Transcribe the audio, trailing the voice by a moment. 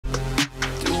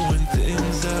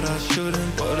that I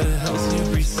shouldn't, but it helps me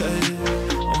reset it.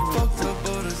 I'm fucked up,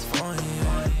 but it's fine.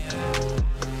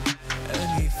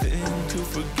 Anything to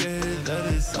forget that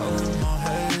it's all in my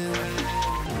head.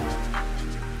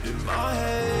 In my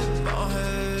head, my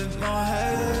head, my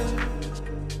head.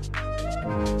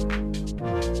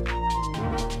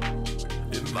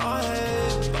 In my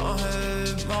head, my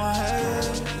head, my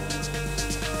head.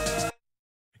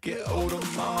 Get out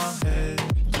of my head.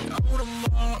 Get out of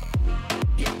my.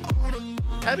 Get out of my.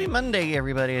 Happy Monday,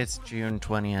 everybody. It's June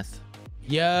 20th.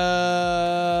 Yo,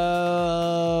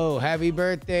 happy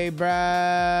birthday,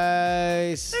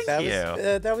 Bryce. Thank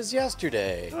you. That was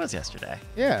yesterday. It was yesterday.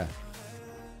 Yeah,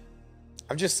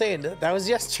 I'm just saying that was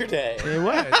yesterday. it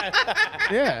was.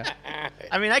 Yeah.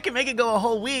 I mean, I can make it go a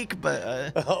whole week,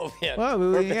 but Oh man. Well,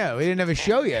 we didn't have a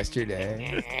show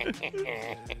yesterday.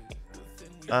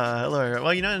 hello.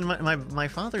 Well, you know, my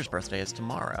father's birthday is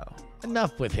tomorrow.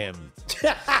 Enough with him.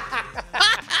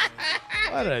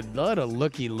 What a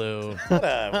looky loo. What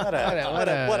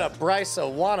a Bryce a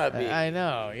wannabe. I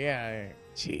know. Yeah.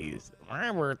 Jeez.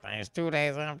 My birthday is 2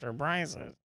 days after Bryce's.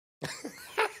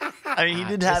 I mean, he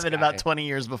did This have it about guy. 20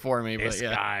 years before me, but This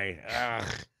yeah. guy.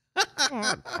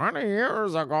 20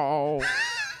 years ago.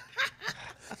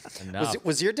 Enough.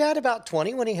 Was your dad about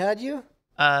 20 when he had you?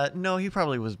 No, he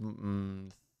probably was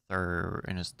in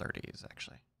his 30s,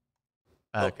 actually.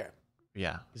 Okay.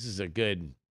 Yeah, This is a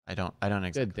good I don't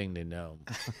exactly. good thing to know.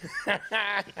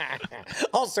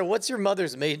 Also, what's your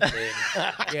mother's maiden name?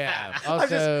 Yeah. I'm just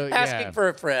Also, asking yeah. for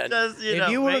a friend. Just, If know,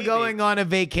 you were maybe. going on a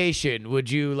vacation, would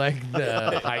you like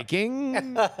the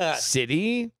hiking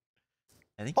city?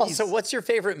 I think Also, he's- what's your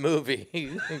favorite movie?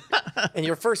 And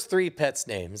your first 3 pets'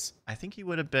 names. I think he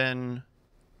would have been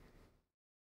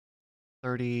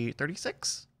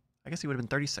 36. I guess he would have been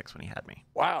 36 when he had me.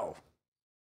 Wow.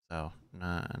 So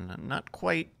not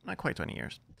quite 20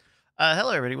 years.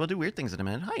 Hello, everybody. We'll do weird things in a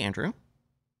minute. Hi, Andrew.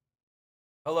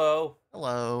 Hello.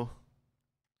 Hello.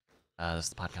 This is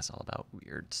the podcast all about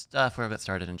weird stuff. We'll get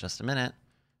started in just a minute.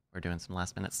 We're doing some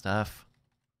last minute stuff.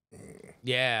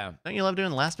 Yeah. Don't you love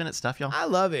doing last minute stuff, y'all? I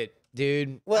love it,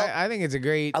 dude. Well, I think it's a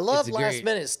great. I love it's a last great-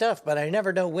 minute stuff, but I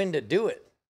never know when to do it.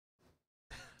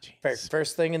 Jeez.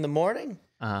 First thing in the morning?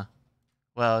 Uh-huh.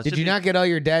 Well, it Did should you be- not get all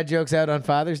your dad jokes out on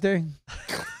Father's Day?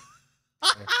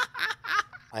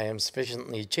 I am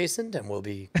sufficiently chastened and will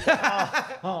be.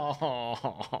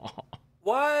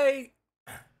 Why?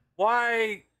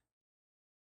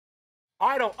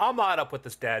 I'm not up with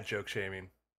this dad joke shaming.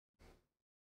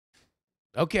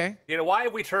 Okay. You know, why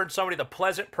have we turned somebody the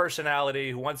pleasant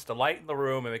personality who wants to lighten the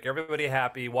room and make everybody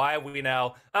happy? Why have we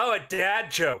now, a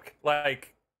dad joke?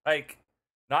 Like,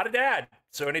 not a dad.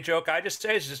 So any joke I just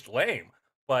say is just lame.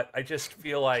 But I just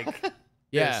feel like,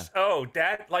 Yeah.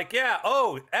 dad, like, yeah,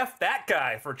 F that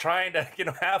guy for trying to,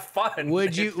 have fun.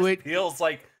 Would It you- just would- feels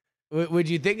like, Would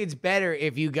you think it's better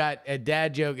if you got a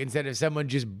dad joke instead of someone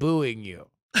just booing you?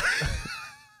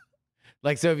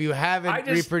 Like, so if you haven't I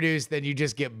just- reproduced, then you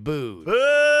just get booed. Boo!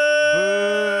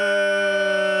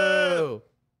 Boo!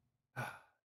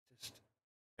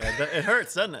 Yeah, it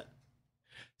hurts, doesn't it?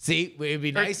 See, it'd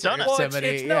be Or nice donut. if well, somebody.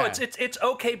 it's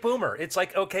okay boomer. It's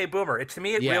like okay boomer. It to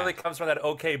me it Yeah. really comes from that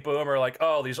okay boomer, like,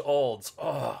 oh, these olds.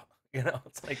 Oh,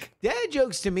 it's like Dad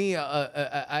jokes to me,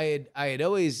 I had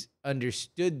always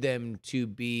understood them to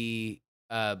be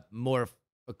more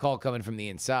a call coming from the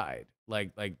inside.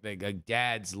 Like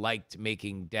dads liked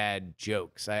making dad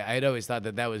jokes. I had always thought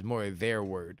that was more their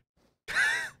word.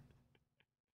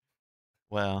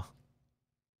 Well,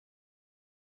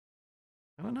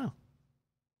 I don't know.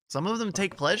 Some of them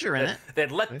take pleasure in it. then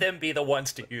let them be the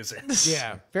ones to use it.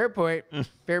 Yeah, fair point.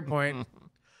 Fair point.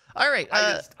 All right.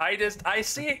 I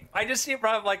see it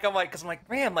from like I'm like, because I'm like,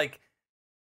 man, like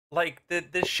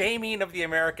the shaming of the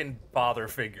American father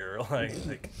figure,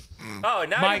 like oh,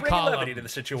 now My you bring column. levity to the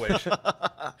situation.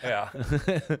 Yeah.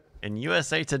 in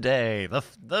USA Today, the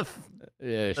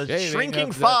Yeah, The shaving shrinking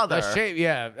of father.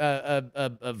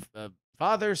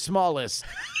 Father smallest.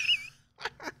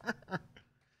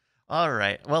 All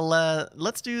right. Well,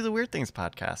 let's do the Weird Things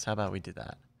podcast. How about we do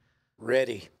that?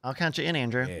 Ready. I'll count you in,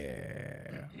 Andrew.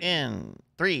 Yeah. In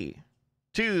 3,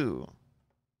 2.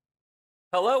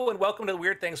 Hello and welcome to the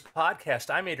Weird Things podcast.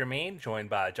 I'm Adrian Mean, joined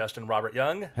by Justin Robert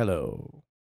Young, Hello.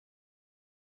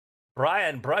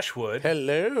 Brian Brushwood,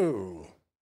 Hello.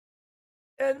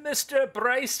 and Mr.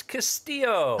 Bryce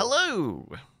Castillo. Hello.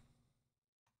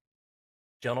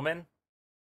 Gentlemen,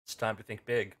 it's time to think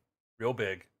big, real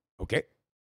big. Okay.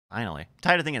 Finally.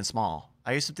 Tired of thinking small.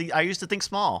 I used to think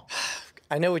small.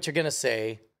 I know what you're going to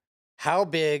say. How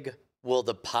big will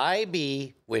the pie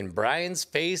be when Brian's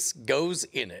face goes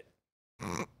in it?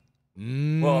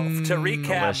 Well, to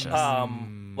recap,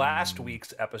 Delicious. last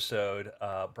week's episode,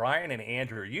 Brian and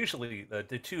Andrew, usually the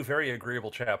two very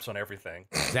agreeable chaps on everything.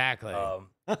 Exactly.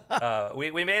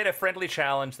 We made a friendly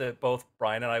challenge that both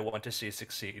Brian and I want to see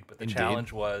succeed, but the Indeed.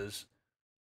 challenge was,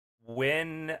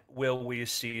 when will we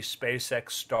see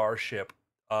SpaceX Starship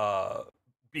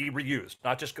be reused?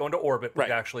 Not just go into orbit, but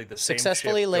Right. actually the same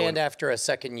Successfully ship go land into- after a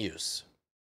second use.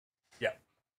 Yeah.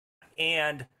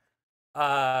 And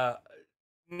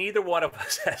neither one of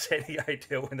us has any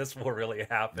idea when this will really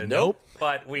happen. Nope.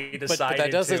 But we But decided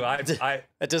that doesn't. to.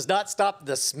 It does not stop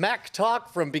the smack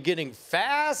talk from beginning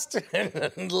fast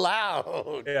and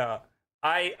loud. Yeah.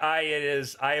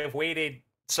 I have waited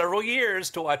several years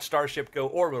to watch Starship go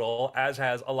orbital, as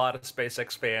has a lot of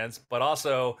SpaceX fans, but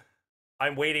also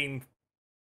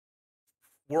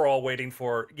we're all waiting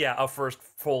for, a first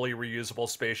fully reusable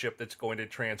spaceship that's going to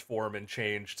transform and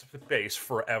change space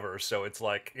forever. So it's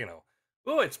like,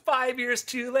 oh, it's 5 years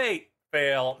too late.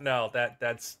 Fail. No,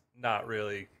 that's not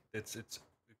really. It's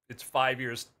 5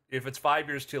 years. If it's 5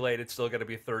 years too late, it's still going to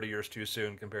be 30 years too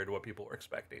soon compared to what people were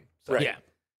expecting. So, Right.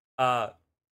 Yeah.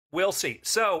 We'll see.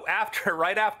 So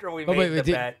right after we Oh, made the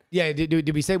did, bet, yeah.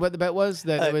 Did we say what the bet was?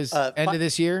 That it was end of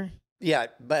this year. Yeah,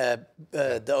 but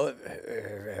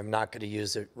I'm not going to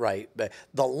use it right. But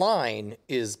the line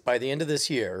is by the end of this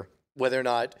year, whether or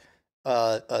not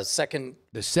a second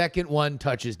The second one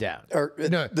touches down. or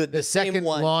No, the same second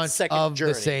one, launch second of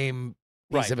journey the same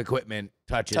piece Right. of equipment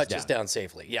touches down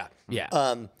safely. Yeah.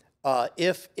 Yeah.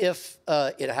 If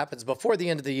it happens before the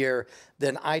end of the year,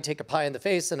 then I take a pie in the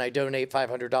face and I donate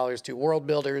 $500 to World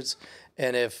Builders.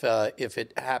 And if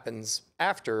it happens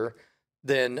after,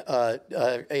 then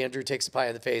Andrew takes a pie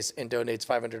in the face and donates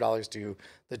 $500 to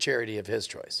the charity of his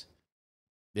choice.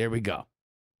 There we go.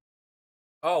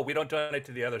 we don't donate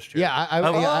to the others. Yeah, I it's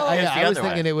the was other way.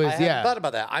 thinking it was I hadn't yeah. thought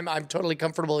about that. I'm totally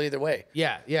comfortable either way. No,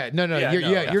 Yeah, you're no, you're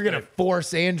gonna definitely.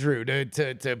 force Andrew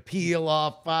to peel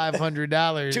off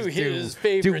 $500 To his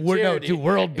favorite to charity.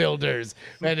 World Builders,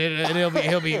 and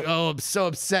he'll be so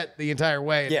upset the entire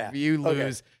way. And Yeah, if you okay.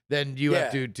 lose, then you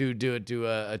have Yeah. to do it to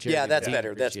a charity. Yeah, that's that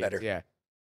better, that's appreciates. better. Yeah.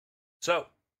 So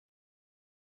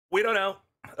we don't know.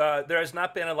 There has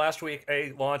not been last week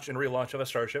a launch and relaunch of a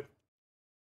Starship,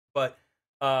 but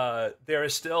there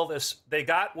is still this. They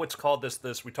got what's called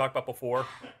this. We talked about before.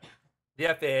 The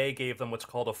FAA gave them what's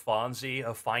called a FONSI,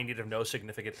 a finding of no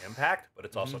significant impact, but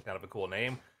it's also kind of a cool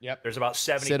name. Yep. There's about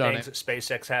 70 Sit on things it. that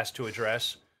SpaceX has to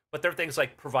address. But there are things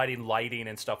like providing lighting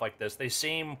and stuff like this. They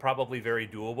seem probably very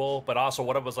doable, but also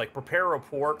one of them was like prepare a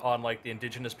report on like the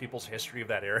indigenous people's history of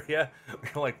that area.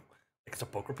 We're like it's a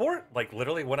book report? Like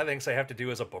literally one of the things they have to do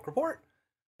is a book report?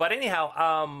 But anyhow,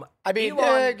 I mean,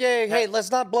 Elon- hey,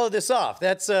 let's not blow this off.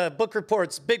 That's book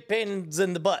reports, big pains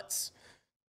in the butts.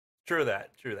 True that.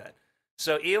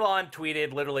 So Elon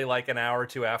tweeted literally like an hour or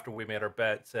two after we made our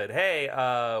bet, said, "Hey,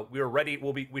 we're ready.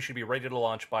 We should be ready to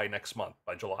launch by next month,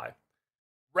 by July.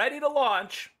 Ready to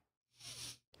launch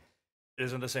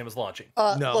isn't the same as launching.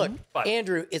 No. Look, But-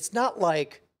 Andrew, it's not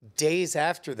like days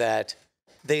after that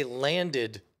they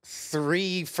landed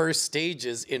 3 first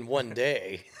stages in one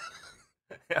day.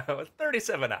 Yeah, it was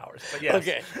 37 hours. But yes,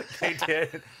 Okay.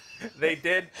 They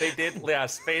did. Yeah,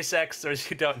 SpaceX, as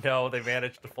you don't know, they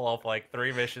managed to pull off like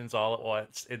 3 missions all at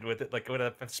once, and with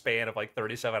a span of like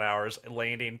 37 hours,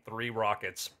 landing 3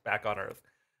 rockets back on Earth.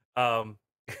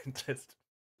 Just,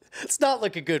 It's not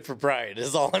looking good for Brian,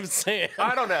 is all I'm saying.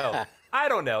 I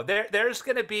don't know. There's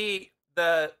going to be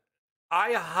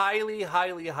I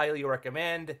highly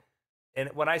recommend. And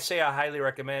when I say I highly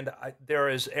recommend, there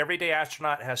is Everyday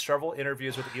Astronaut has several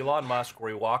interviews with Elon Musk where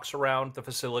he walks around the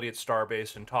facility at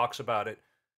Starbase and talks about it.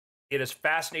 It is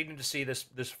fascinating to see this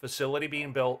facility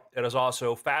being built. It is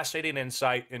also fascinating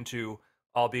insight into,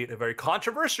 albeit a very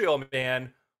controversial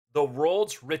man, the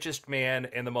world's richest man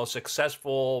and the most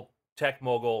successful tech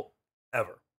mogul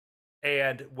ever.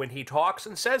 And when he talks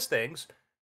and says things,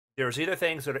 there's either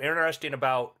things that are interesting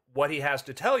about what he has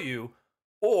to tell you,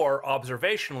 or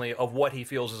observationally of what he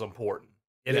feels is important.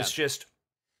 It is just,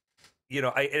 it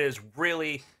is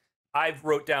really, I've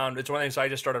wrote down, it's one of the things I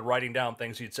just started writing down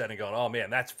things he'd said and going, oh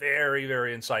man, that's very,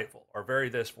 very insightful, or very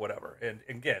this, whatever. And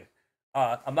again,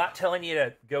 I'm not telling you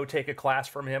to go take a class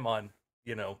from him on,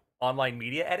 online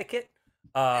media etiquette.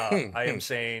 I am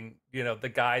saying,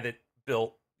 the guy that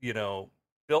built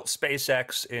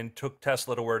SpaceX and took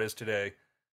Tesla to where it is today,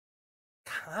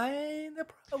 kind of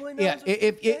probably knows. Yeah, what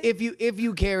he's saying. if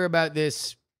you care about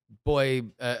this, boy,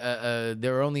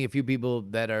 there are only a few people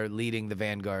that are leading the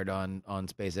vanguard on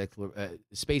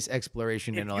space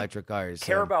exploration If and you electric cars.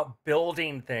 care so- about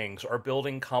building things or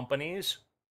building companies,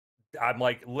 I'm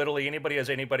like, literally, anybody has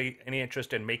any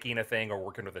interest in making a thing or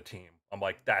working with a team. I'm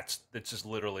like, this is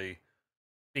literally,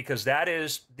 because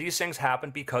these things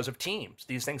happen because of teams.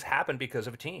 These things happen because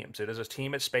of teams. It is a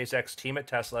team at SpaceX, team at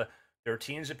Tesla. There are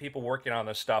teams of people working on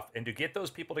this stuff. And to get those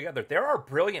people together, there are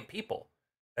brilliant people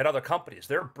at other companies.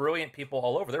 There are brilliant people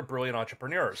all over. They're brilliant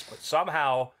entrepreneurs. But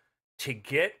somehow to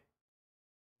get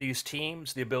these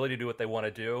teams the ability to do what they want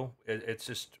to do, it's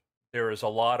just, there is a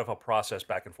lot of a process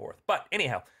back and forth. But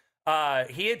anyhow,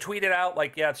 he had tweeted out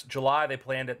like, yeah, it's July. They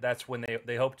planned it. That's when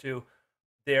they hope to.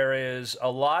 There is a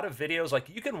lot of videos. Like,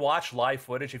 you can watch live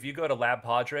footage. If you go to Lab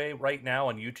Padre right now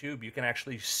on YouTube, you can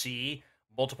actually see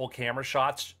multiple camera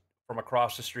shots from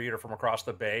across the street or from across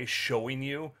the bay showing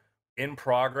you in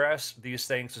progress these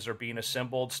things as they're being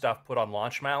assembled, stuff put on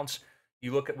launch mounts. We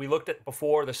looked at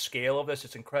before the scale of this.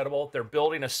 It's incredible. They're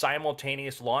building a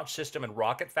simultaneous launch system and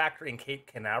rocket factory in Cape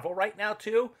Canaveral right now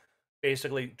too,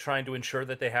 basically trying to ensure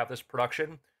that they have this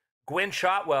production. Gwynne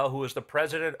Shotwell, who is the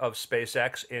president of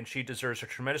SpaceX, and she deserves a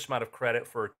tremendous amount of credit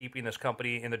for keeping this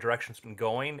company in the direction it's been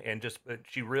going, and just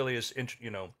she really is,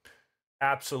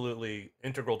 absolutely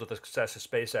integral to the success of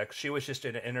SpaceX. She was just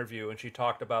in an interview, and she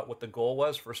talked about what the goal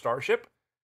was for Starship.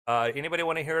 Anybody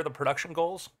want to hear the production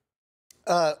goals?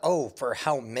 For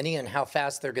how many and how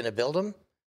fast they're going to build them?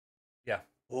 Yeah.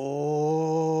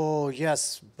 Oh,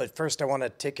 yes. But first, I want to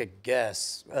take a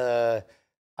guess.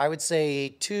 I would say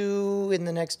 2 in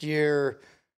the next year,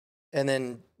 and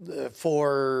then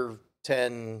 4,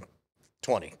 10,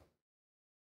 20.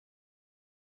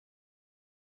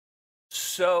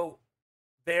 So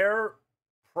they're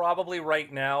probably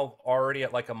right now already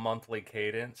at like a monthly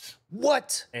cadence.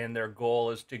 What? And their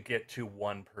goal is to get to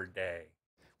 1 per day.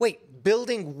 Wait,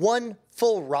 building 1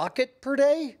 full rocket per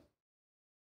day?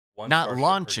 Not Starship per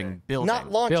launching, day. building.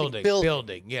 Not launching,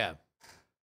 building, yeah.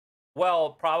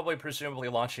 Well, probably presumably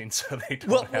launching, so they don't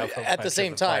Well, have a at the bunch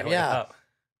same of them time, piling yeah. up.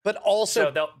 But also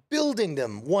So they'll- building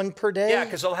them 1 per day? Yeah,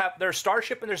 because there's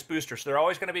Starship and there's boosters. So they're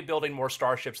always going to be building more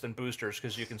Starships than boosters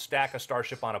because you can stack a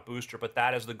Starship on a booster, but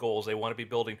that is the goals. They want to be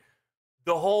building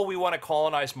the whole we want to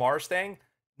colonize Mars thing.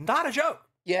 Not a joke.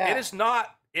 Yeah. It is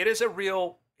not. It is a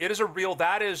real.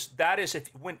 That is if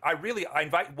when I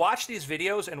invite, watch these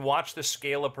videos and watch the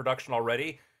scale of production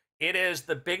already. It is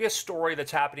the biggest story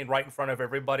that's happening right in front of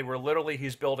everybody, where literally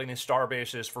he's building his star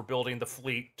bases for building the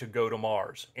fleet to go to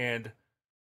Mars. And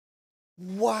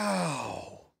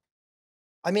Wow.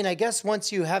 I mean, I guess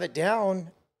once you have it down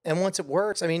and once it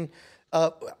works, I mean,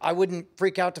 I wouldn't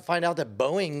freak out to find out that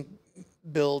Boeing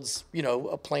builds,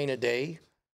 a plane a day.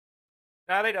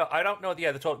 no, they don't. I don't know.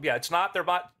 Yeah, the total. Yeah, it's not.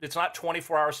 It's not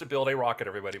 24 hours to build a rocket,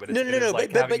 everybody. But it's, No, it is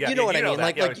like but having, you know what I mean.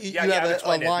 that, Like you have that's a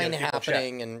when line people check.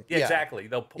 happening, and Yeah, exactly.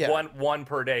 They'll put Yeah. one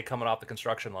per day coming off the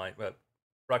production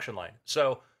line.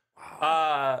 So,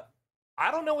 I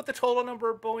don't know what the total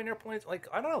number of Boeing airplanes. Like,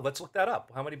 I don't know. Let's look that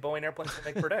up. How many Boeing airplanes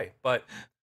they make per day? But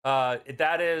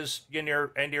that is,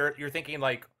 you're thinking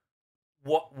like,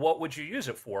 what would you use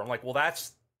it for? I'm like, well,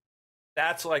 that's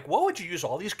like, what would you use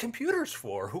all these computers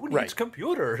for? Who needs Right.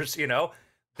 computers?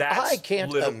 That's I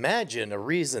can't little- imagine a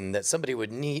reason that somebody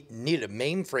would need a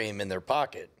mainframe in their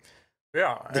pocket.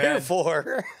 Yeah. and-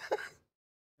 Therefore,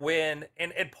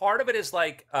 and part of it is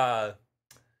like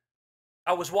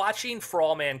I was watching For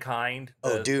All Mankind.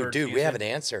 oh, the dude, third we have an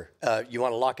season. answer. You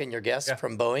want to lock in your guess Yeah.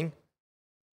 from Boeing?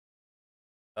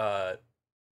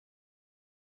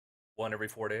 One every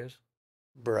 4 days.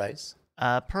 Bryce.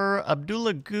 Per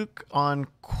Abdullah Gook on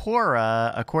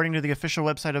Quora, according to the official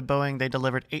website of Boeing, they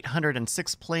delivered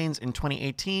 806 planes in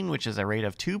 2018, which is a rate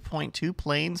of 2.2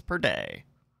 planes per day.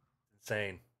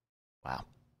 Insane. Wow.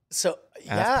 So And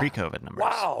yeah, that's pre-COVID numbers.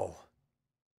 wow.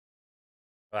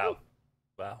 Wow.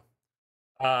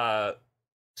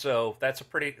 So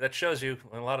that shows you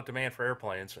a lot of demand for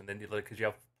airplanes, and then because you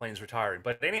have planes retiring.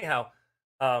 But anyhow,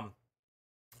 I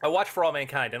watched For All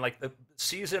Mankind, and like the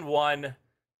season 1,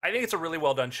 I think it's a really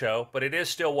well done show, but it is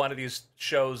still one of these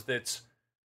shows that's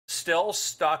still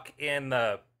stuck in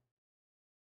the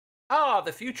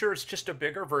future is just a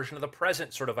bigger version of the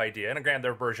present sort of idea. And again,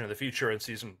 their version of the future in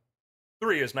season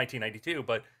 3 is 1992,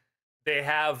 but they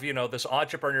have, this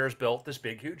entrepreneurs built this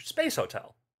big, huge space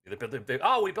hotel. We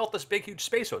built this big, huge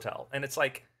space hotel. And it's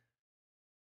like,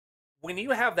 when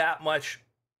you have that much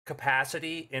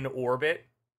capacity in orbit,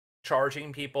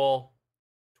 charging people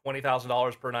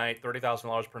 $20,000 per night,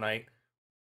 $30,000 per night,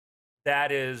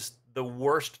 that is the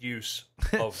worst use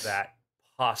of that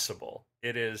possible.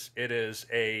 It's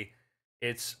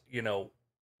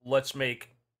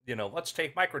let's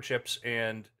take microchips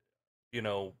and,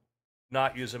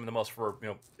 not use them in the most for,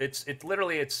 it's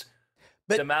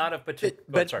But the amount of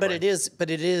it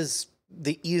is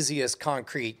the easiest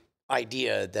concrete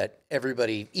idea that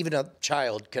everybody, even a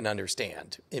child, can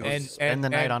understand. Spend the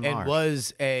night on and Mars.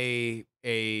 was a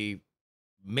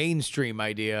mainstream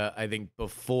idea, I think,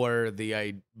 before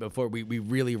we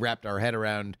really wrapped our head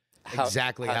around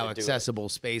exactly how to do it. accessible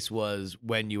space was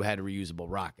when you had reusable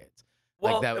rockets.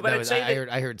 Well, Like that but I'd was, say I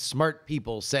that- heard smart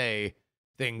people say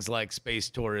things like space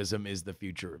tourism is the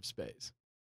future of space.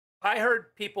 I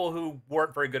heard people who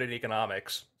weren't very good at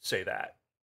economics say that.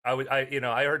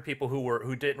 I heard people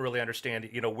who didn't really understand,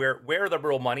 where the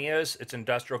real money is. It's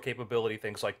industrial capability,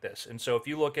 things like this. And so if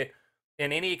you look at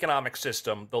in any economic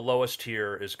system, the lowest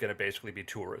tier is going to basically be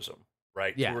tourism,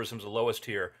 right? Yeah. Tourism's the lowest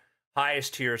tier.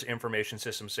 Highest tier is information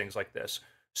systems, things like this.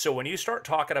 So when you start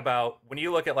talking about, when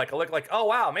you look at like, oh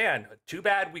wow, man, too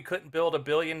bad we couldn't build $1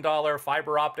 billion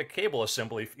fiber optic cable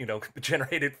assembly,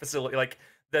 generated facility. Like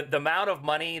the amount of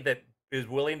money that is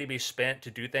willing to be spent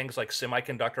to do things like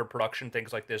semiconductor production,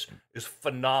 things like this, is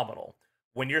phenomenal.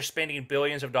 When you're spending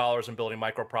billions of dollars in building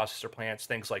microprocessor plants,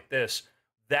 things like this,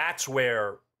 that's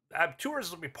where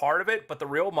tourism will be part of it, but the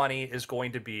real money is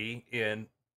going to be in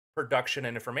production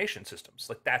and information systems.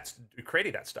 Like that's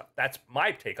creating that stuff. That's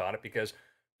my take on it, because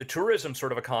the tourism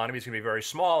sort of economy is going to be very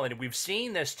small. And we've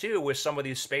seen this too with some of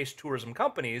these space tourism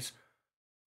companies.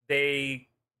 The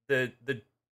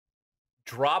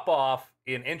drop off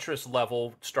in interest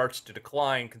level starts to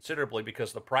decline considerably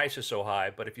because the price is so high.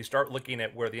 But if you start looking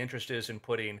at where the interest is in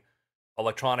putting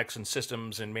electronics and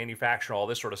systems and manufacturing, all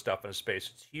this sort of stuff in space,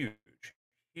 it's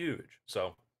huge.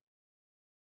 So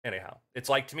anyhow, it's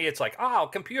like, to me, it's like,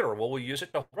 computer, well, we'll use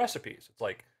it to recipes. It's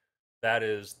like, that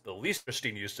is the least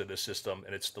interesting use of this system,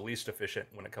 and it's the least efficient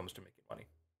when it comes to making money,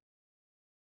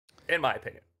 in my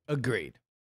opinion. Agreed.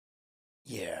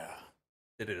 Yeah.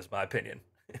 It is my opinion.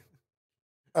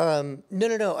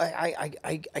 No.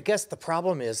 I guess the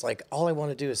problem is, like, all I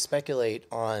want to do is speculate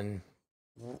on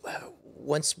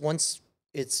once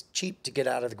it's cheap to get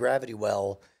out of the gravity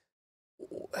well,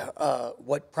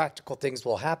 what practical things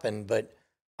will happen. But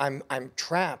I'm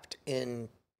trapped in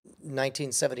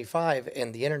 1975,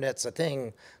 and the internet's a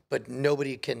thing, but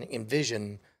nobody can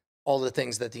envision all the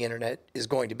things that the internet is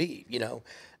going to be.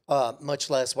 Much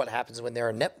less what happens when there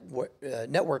are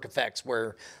network effects,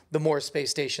 where the more space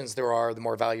stations there are, the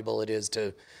more valuable it is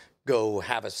to go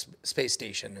have a space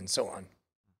station and so on.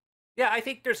 Yeah, I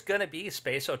think there's going to be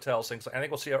space hotels, things. I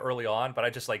think we'll see it early on, but I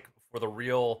just like for the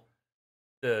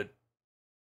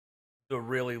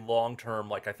really long-term,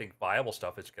 like I think viable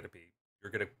stuff, it's going to be,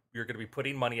 you're going to be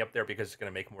putting money up there because it's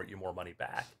going to make you more money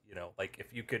back. Like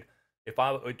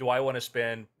do I want to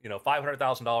spend,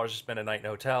 $500,000 to spend a night in a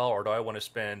hotel, or do I want to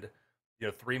spend,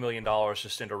 $3 million to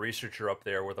send a researcher up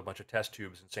there with a bunch of test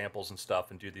tubes and samples and stuff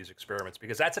and do these experiments?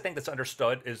 Because that's the thing that's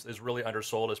understood, is really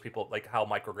undersold, as people like how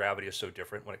microgravity is so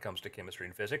different when it comes to chemistry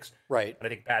and physics. Right. And I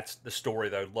think that's the story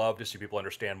that I'd love to see people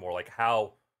understand more, like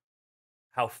how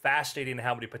fascinating and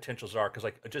how many potentials are. Because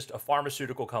like just a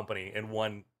pharmaceutical company and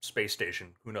one space station,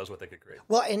 who knows what they could create.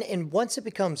 Well, and once it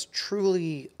becomes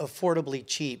truly affordably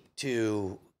cheap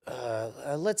to,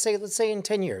 let's say in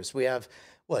 10 years, we have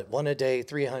one a day,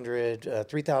 300,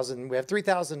 3,000, we have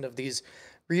 3,000 of these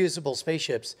reusable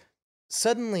spaceships.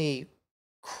 Suddenly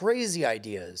crazy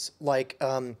ideas like,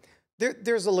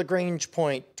 there's a Lagrange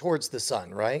point towards the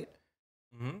sun, right?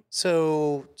 Mm-hmm.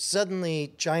 So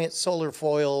suddenly giant solar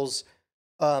foils,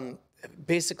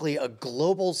 basically a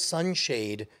global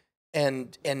sunshade,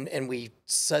 and we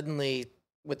suddenly,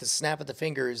 with the snap of the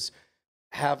fingers,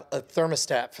 have a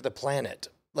thermostat for the planet.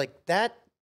 Like that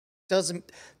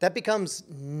becomes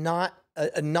not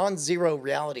a non-zero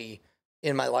reality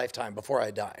in my lifetime before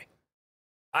I die.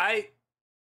 I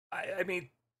mean,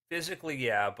 physically,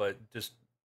 yeah, but just.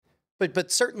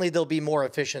 But certainly there'll be more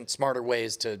efficient, smarter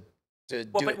ways to do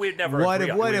But it. we'd never. What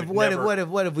agree if on- we would never-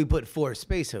 what if we put 4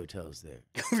 space hotels there?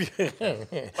 I'm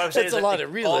saying That's is a that lot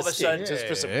of real all of a estate sudden- just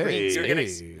for some Hey, green You're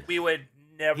space. gonna, we would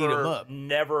 'em up.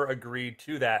 never agree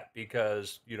to that,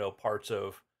 because parts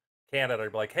of Canada are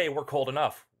like, hey, we're cold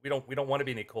enough. We don't want to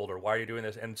be any colder. Why are you doing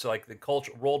this? And so like the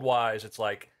culture worldwise, it's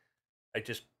like,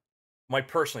 my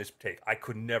personal take, I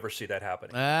could never see that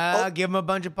happening. Give them a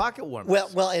bunch of pocket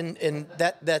warmers. Well, and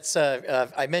that's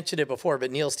I mentioned it before,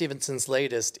 but Neil Stephenson's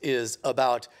latest is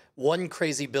about one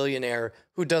crazy billionaire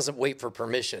who doesn't wait for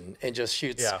permission and just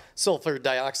shoots sulfur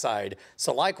dioxide.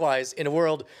 So likewise, in a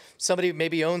world, somebody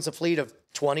maybe owns a fleet of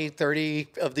 20, 30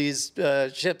 of these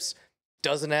ships,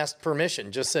 doesn't ask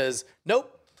permission, just says,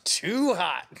 nope, too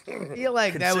hot. I feel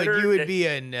like you Consider would it- be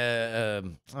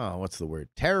an what's the word?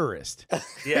 Terrorist.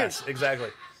 Yes, exactly.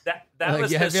 That Like,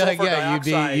 was yeah, the I feel like sulfur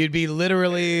dioxide. you'd be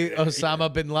literally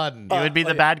Osama bin Laden. You would be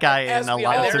the bad guy As in a we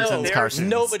lot all of know, Simpsons there's cartoons.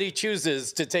 Nobody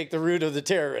chooses to take the route of the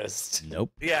terrorist.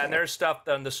 Nope. Yeah, and there's stuff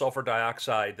on the sulfur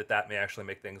dioxide that may actually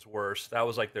make things worse. That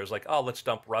was like, there's like, oh, let's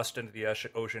dump rust into the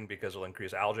ocean because it'll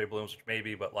increase algae blooms, which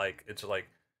maybe, but like, it's like,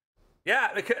 yeah,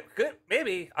 it could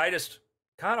maybe. I just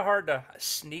kind of hard to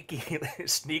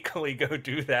sneakily go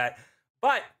do that.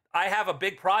 But I have a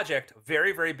big project,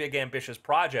 very, very big, ambitious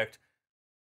project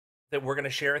that we're going to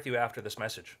share with you after this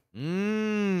message.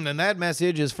 And that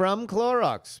message is from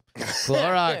Clorox.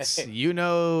 Clorox, you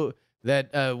know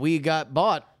that we got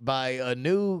bought by a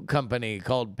new company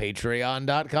called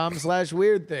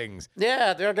patreon.com/weird things.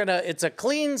 Yeah, it's a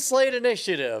clean slate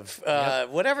initiative.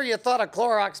 Whatever you thought of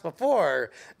Clorox before,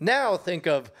 now think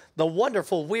of the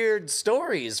wonderful weird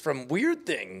stories from Weird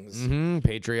Things.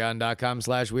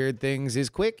 Patreon.com/weird things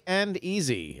is quick and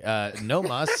easy. No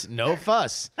muss, no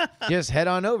fuss. Just head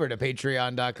on over to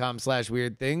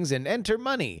patreon.com/weird things and enter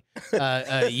money.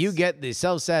 You get the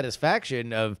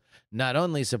self-satisfaction of not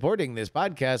only supporting this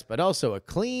podcast, but also a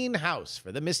clean house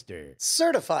for the mister.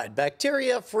 Certified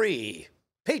bacteria free.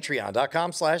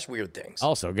 Patreon.com/weird things.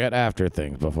 Also get after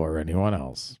things before anyone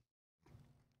else.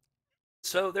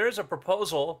 So there's a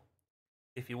proposal.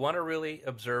 If you want to really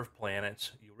observe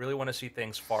planets, you really want to see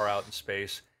things far out in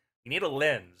space, you need a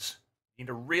lens. You need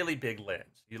a really big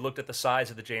lens. You looked at the size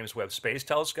of the James Webb Space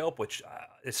Telescope, which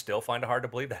is still find it hard to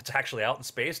believe that's actually out in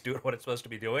space doing what it's supposed to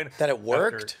be doing. That it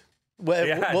worked?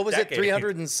 Yeah, What was it? decade.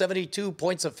 372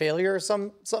 points of failure or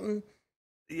something?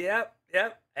 Yep.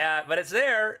 But it's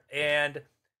there. And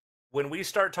when we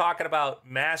start talking about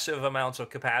massive amounts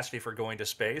of capacity for going to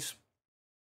space,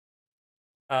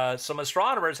 some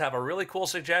astronomers have a really cool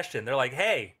suggestion. They're like,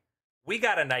 hey, we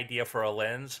got an idea for a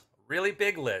lens, really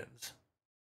big lens.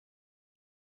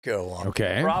 Go on.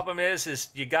 Okay. Problem is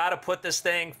you got to put this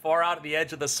thing far out at the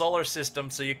edge of the solar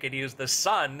system so you can use the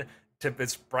sun to,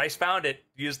 as Bryce found it,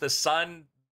 use the sun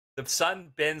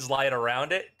bends light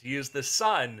around it, to use the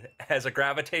sun as a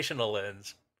gravitational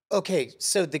lens. Okay,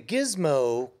 so the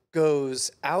gizmo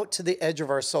goes out to the edge of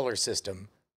our solar system,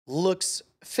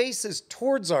 faces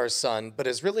towards our sun, but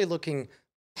is really looking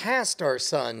past our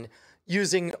sun,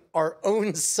 using our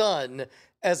own sun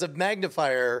as a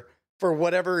magnifier for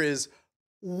whatever is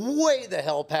way the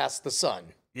hell past the sun.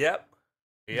 Yep.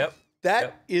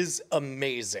 That is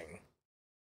amazing.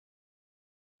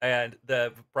 And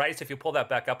the Bryce, if you pull that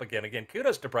back up again,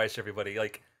 kudos to Bryce, everybody.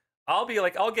 Like, I'll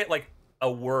get like a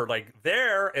word like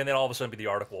there, and then all of a sudden the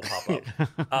article will pop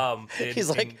up. He's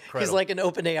like an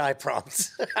OpenAI prompt.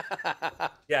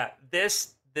 Yeah,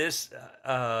 this with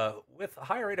a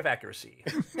higher rate of accuracy.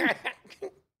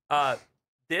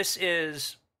 This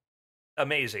is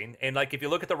amazing. And like, if you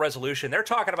look at the resolution, they're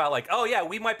talking about like, oh yeah,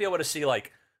 we might be able to see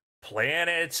like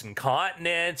planets and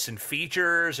continents and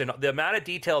features, and the amount of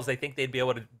details they think they'd be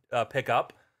able to pick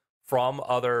up from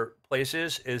other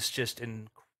places is just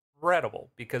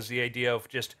incredible, because the idea of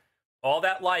just all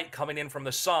that light coming in from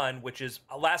the sun, which is,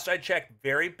 last I checked,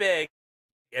 very big,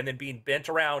 and then being bent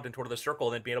around into the circle,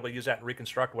 and then being able to use that and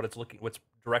reconstruct what's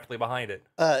directly behind it.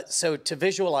 So to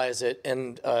visualize it,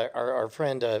 and our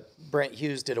friend Brent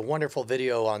Hughes did a wonderful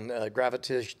video on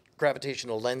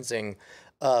gravitational lensing,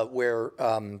 where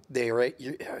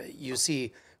you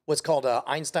see what's called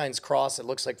Einstein's cross. It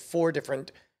looks like 4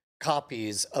 different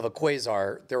copies of a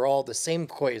quasar. They're all the same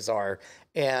quasar,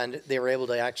 and they were able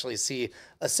to actually see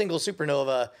a single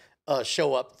supernova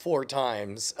show up 4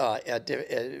 times on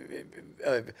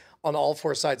all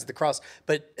 4 sides of the cross.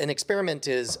 But an experiment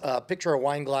is picture a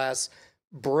wine glass,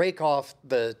 break off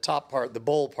the top part, the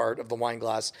bowl part of the wine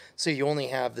glass, so you only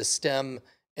have the stem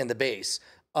and the base.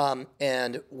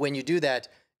 And when you do that,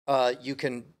 you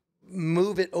can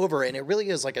move it over, and it really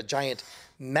is like a giant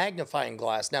magnifying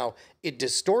glass. Now, it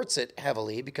distorts it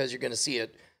heavily, because you're going to see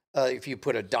it, if you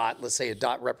put a dot, let's say a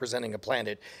dot representing a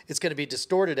planet, it's going to be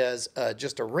distorted as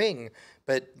just a ring,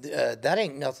 but that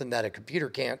ain't nothing that a computer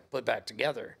can't put back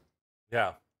together.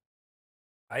 Yeah.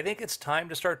 I think it's time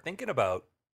to start thinking about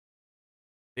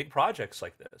big projects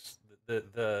like this.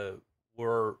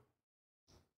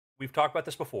 We've talked about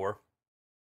this before.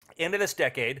 End of this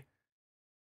decade,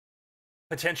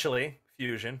 potentially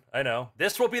fusion. I know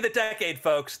this will be the decade,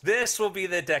 folks. This will be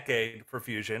the decade for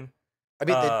fusion. I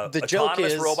mean, the joke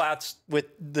is robots.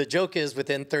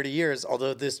 Within 30 years,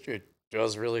 although this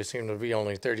does really seem to be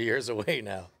only 30 years away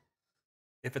now.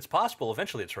 If it's possible,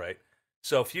 eventually it's right.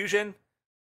 So fusion,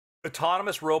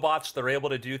 autonomous robots that are able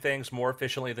to do things more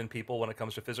efficiently than people when it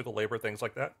comes to physical labor, things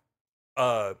like that.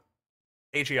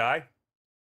 AGI,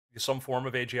 some form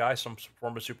of AGI, some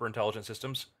form of super intelligent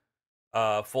systems,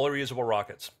 fully reusable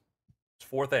rockets. It's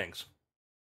 4 things.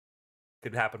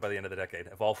 Could happen by the end of the decade.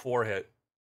 If all 4 hit,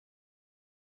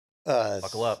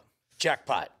 buckle up.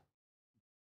 Jackpot.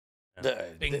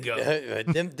 Bingo.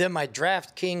 Then my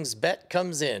DraftKings bet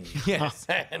comes in. Yes.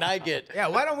 And I get Yeah,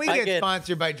 why don't we I get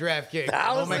sponsored by DraftKings?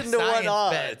 We'll make 1,000 to 1 science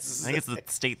odds. bets. I think it's the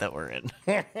state that we're in.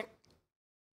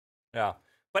 Yeah.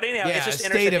 But anyhow, Yeah, it's a just state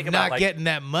interesting to of think about, not like, getting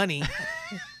that money.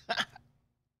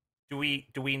 do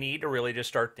we need to really just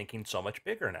start thinking so much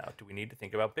bigger now? Do we need to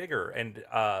think about bigger? And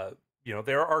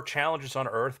there are challenges on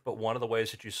Earth, but one of the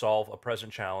ways that you solve a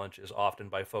present challenge is often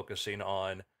by focusing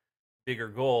on bigger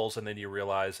goals, and then you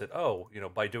realize that,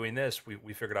 by doing this,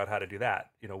 we figured out how to do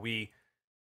that. We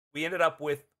ended up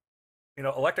with,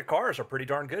 electric cars are pretty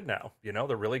darn good now.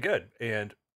 They're really good,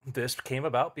 and this came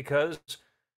about because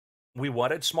we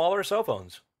wanted smaller cell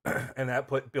phones, and that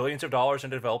put billions of dollars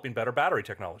into developing better battery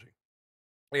technology.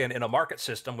 And in a market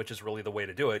system, which is really the way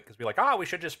to do it, because we're like, we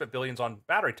should just spend billions on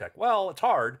battery tech. Well, it's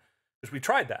hard because we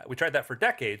tried that. We tried that for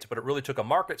decades, but it really took a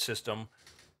market system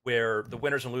where the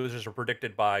winners and losers are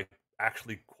predicted by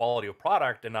actually quality of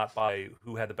product and not by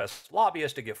who had the best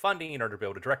lobbyist to get funding in order to be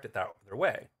able to direct it their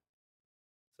way.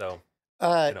 So,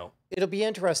 it'll be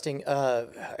interesting.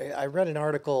 I read an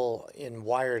article in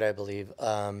Wired, I believe,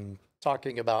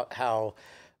 talking about how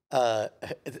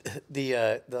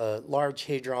the Large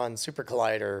Hadron Super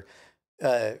Collider,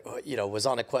 was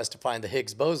on a quest to find the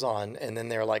Higgs boson, and then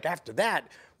they're like, after that,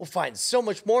 we'll find so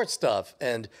much more stuff.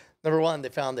 And number one, they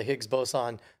found the Higgs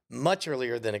boson much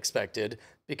earlier than expected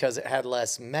because it had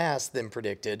less mass than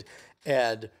predicted,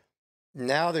 and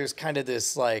now there's kind of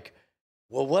this like,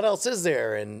 well, what else is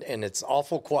there? And it's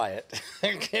awful quiet.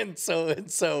 and so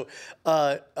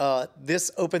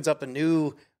this opens up a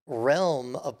new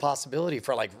realm of possibility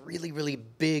for like really, really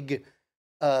big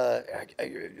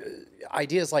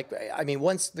ideas. Like, I mean,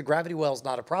 once the gravity well is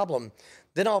not a problem,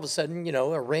 then all of a sudden,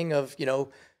 a ring of,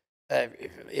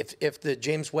 if the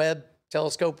James Webb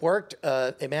telescope worked,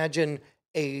 imagine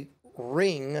a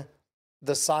ring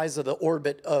the size of the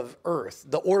orbit of Earth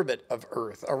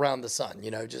around the sun,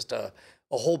 just a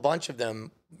whole bunch of them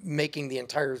making the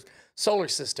entire solar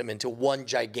system into one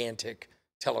gigantic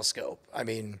telescope. I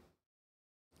mean,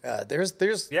 there's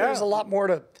a lot more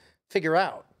to figure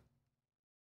out.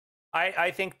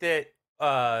 I think that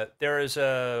there is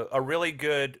a really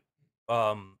good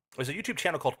there's a YouTube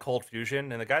channel called Cold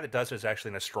Fusion, and the guy that does it is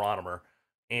actually an astronomer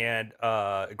and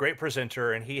a great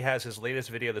presenter, and he has his latest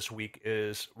video this week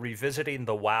is revisiting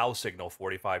the WOW signal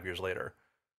 45 years later.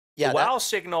 Yeah, the WOW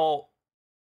signal.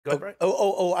 Go ahead, Brian.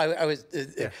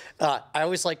 I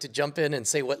always like to jump in and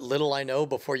say what little I know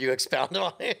before you expound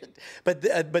on it. But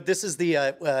this is the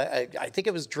I think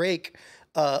it was Drake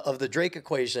of the Drake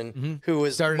equation who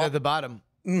was started at the bottom.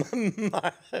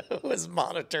 was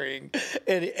monitoring,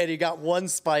 and he got one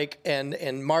spike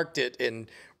and marked it and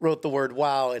wrote the word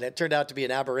wow, and it turned out to be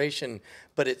an aberration,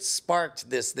 but it sparked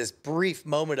this brief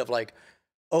moment of like,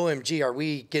 OMG, are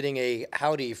we getting a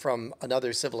howdy from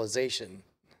another civilization?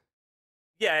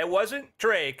 Yeah, it wasn't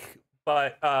Drake,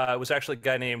 but it was actually a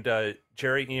guy named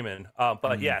Jerry Eman.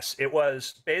 But yes, it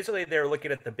was basically they were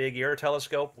looking at the Big Ear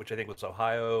telescope, which I think was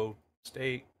Ohio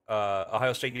State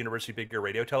University Big Ear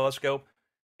radio telescope.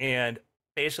 And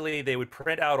basically they would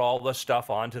print out all the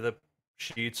stuff onto the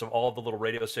sheets of all the little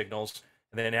radio signals.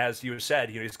 And then, as you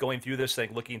said, he's going through this thing,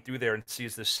 looking through there and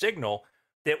sees this signal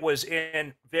that was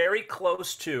in very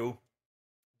close to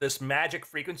this magic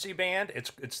frequency band.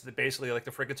 It's basically like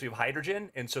the frequency of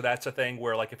hydrogen. And so that's a thing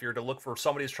where, like, if you're to look for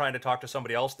somebody who's trying to talk to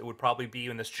somebody else that would probably be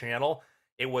in this channel,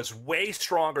 it was way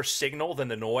stronger signal than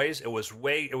the noise. It was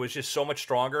just so much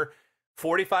stronger.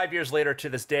 45 years later to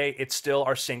this day, it's still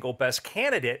our single best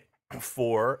candidate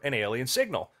for an alien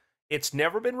signal. It's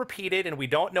never been repeated, and we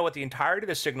don't know what the entirety of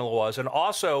the signal was. And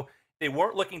also, they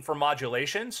weren't looking for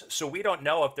modulations, so we don't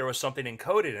know if there was something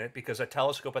encoded in it because a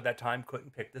telescope at that time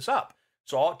couldn't pick this up.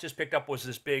 So all it just picked up was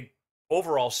this big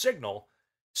overall signal.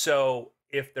 So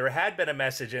if there had been a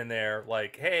message in there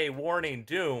like, hey, warning,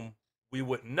 doom, we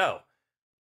wouldn't know.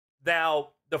 Now,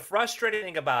 the frustrating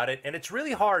thing about it, and it's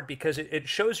really hard because it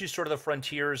shows you sort of the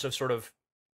frontiers of sort of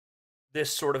this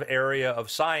sort of area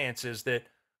of science, is that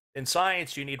in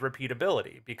science, you need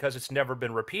repeatability because it's never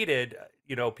been repeated.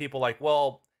 People like,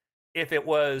 well, if it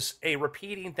was a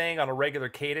repeating thing on a regular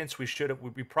cadence, we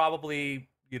probably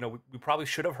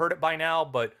should have heard it by now,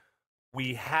 but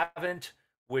we haven't,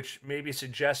 which maybe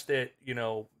suggests that,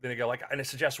 then they go like, and it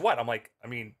suggests what? I'm like, I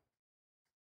mean,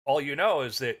 all you know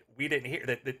is that we didn't hear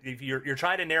that if you're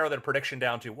trying to narrow that prediction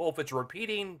down to, well, if it's a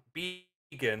repeating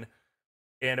beacon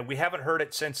and we haven't heard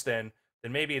it since then,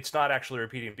 then maybe it's not actually a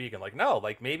repeating beacon. Like, no,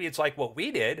 like maybe it's like what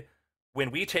we did when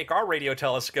we take our radio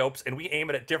telescopes and we aim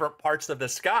it at different parts of the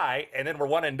sky, and then we're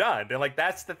one and done. And like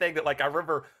that's the thing that like I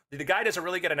remember the guy does a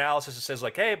really good analysis and says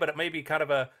like, hey, but it may be kind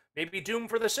of maybe doom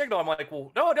for the signal. I'm like,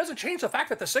 well, no, it doesn't change the fact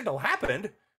that the signal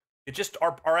happened. It's just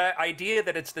our idea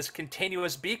that it's this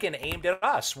continuous beacon aimed at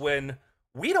us when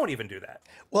we don't even do that.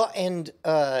 Well, and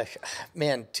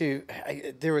man,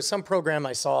 there was some program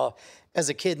I saw as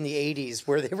a kid in the 80s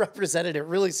where they represented it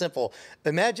really simple.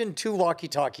 Imagine two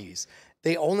walkie-talkies.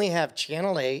 They only have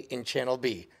channel A and channel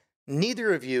B.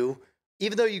 Neither of you,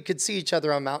 even though you could see each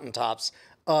other on mountaintops,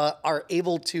 are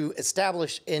able to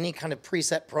establish any kind of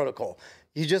preset protocol.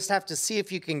 You just have to see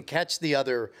if you can catch the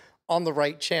other on the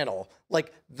right channel.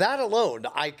 Like that alone,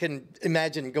 I can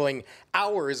imagine going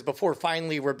hours before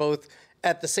finally we're both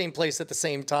at the same place at the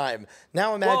same time.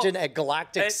 Now imagine at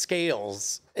galactic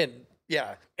scales. And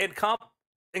yeah. And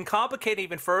complicate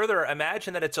even further,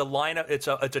 imagine that it's a lineup, it's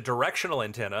a directional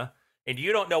antenna, and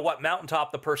you don't know what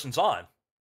mountaintop the person's on.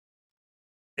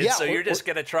 And so you're just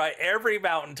going to try every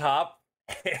mountaintop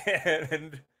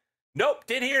and nope,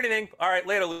 didn't hear anything. All right,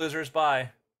 later, losers,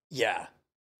 bye. Yeah.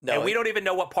 No, and we don't even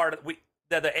know what part of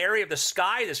the area of the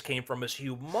sky this came from is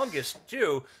humongous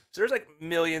too. So there's like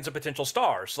millions of potential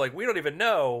stars. Like we don't even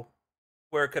know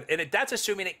where it could, and that's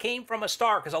assuming it came from a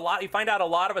star, because you find out a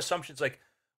lot of assumptions like,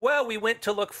 well, we went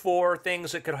to look for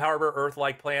things that could harbor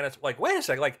Earth-like planets. Like, wait a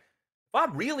second, like if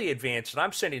I'm really advanced and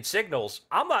I'm sending signals,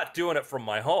 I'm not doing it from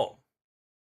my home.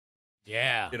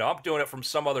 Yeah. You know, I'm doing it from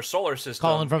some other solar system.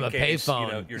 Calling from a case, payphone.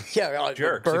 You know, you're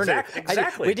jerks. Burner.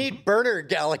 Exactly. We need burner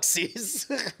galaxies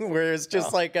where it's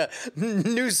just like a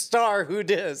new star. Who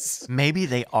dis? Maybe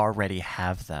they already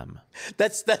have them.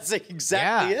 That's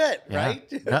exactly it, right?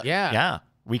 Yeah.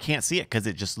 We can't see it because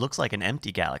it just looks like an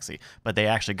empty galaxy, but they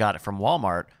actually got it from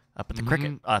Walmart up at the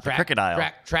Cricket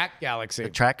aisle. Track Galaxy. The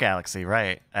Track Galaxy,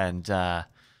 right? And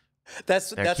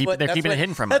That's keeping it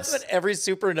hidden from us. That's what every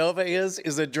supernova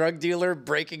is a drug dealer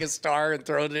breaking a star and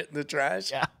throwing it in the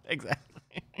trash. Yeah, exactly.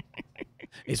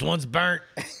 This one's burnt.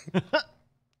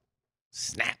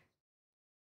 Snap.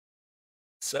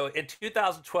 So in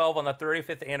 2012, on the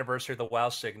 35th anniversary of the WOW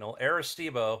signal,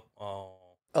 Arecibo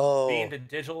beamed a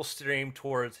digital stream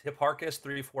towards Hipparchus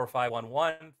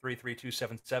 34511,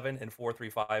 33277, and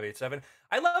 43587.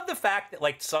 I love the fact that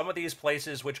like some of these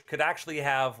places, which could actually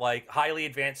have like highly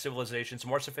advanced civilizations,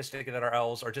 more sophisticated than our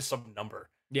elves, are just some number.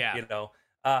 Yeah. You know,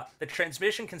 the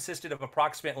transmission consisted of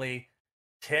approximately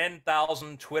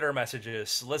 10,000 Twitter messages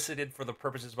solicited for the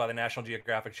purposes by the National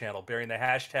Geographic Channel, bearing the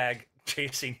hashtag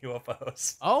chasing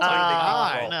UFOs. Oh my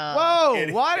God! No.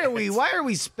 Whoa! Why are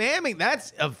we spamming?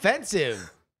 That's offensive.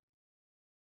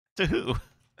 To who?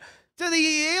 To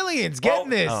the aliens getting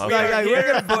this. oh, We okay. are We're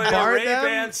here gonna for your bombard them.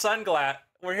 Ray-Ban sunglass.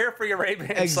 We're here for your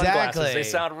Ray-Ban Exactly. sunglasses. They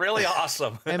sound really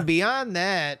awesome. And beyond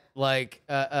that, like,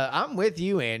 I'm with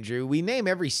you, Andrew. We name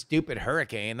every stupid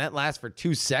hurricane that lasts for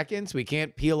 2 seconds. We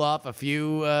can't peel off a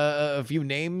few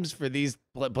names for these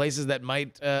places that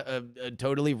might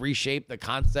totally reshape the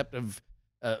concept of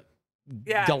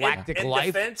galactic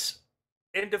life.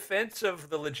 In defense of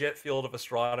the legit field of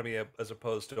astronomy as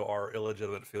opposed to our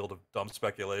illegitimate field of dumb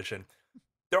speculation,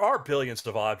 there are billions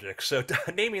of objects, so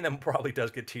naming them probably does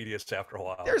get tedious after a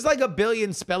while. There's like a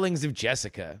billion spellings of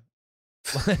Jessica.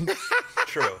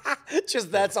 True.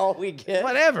 Just that's all we get.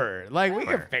 Whatever. Like, we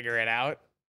can figure it out.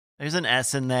 There's an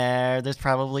S in there. There's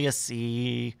probably a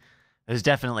C. There's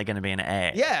definitely going to be an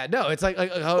A. Yeah, no, it's like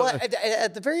Well,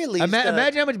 at the very least,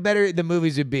 imagine how much better the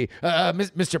movies would be.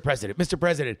 Mr.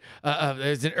 President,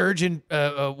 there's an urgent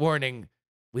warning.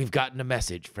 We've gotten a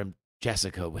message from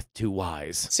Jessica with 2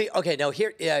 Ys. See, okay, now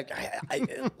here,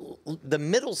 the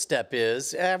middle step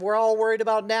is we're all worried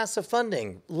about NASA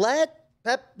funding. Let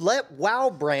WOW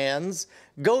brands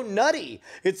go nutty.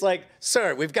 It's like,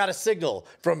 sir, we've got a signal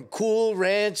from Cool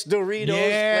Ranch Doritos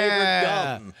flavored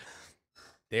gum.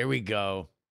 There we go.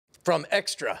 From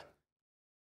Extra.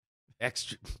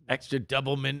 Extra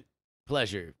double mint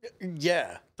pleasure.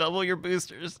 Yeah. Double your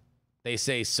boosters. They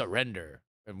say surrender,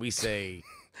 and we say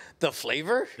The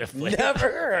flavor? the flavor.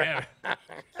 Never.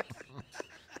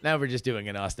 Now we're just doing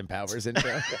an Austin Powers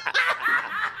intro.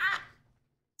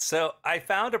 So I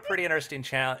found a pretty interesting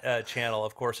channel.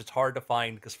 Of course, it's hard to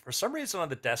find because for some reason on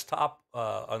the desktop,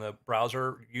 on the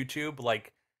browser, YouTube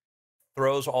like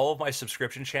throws all of my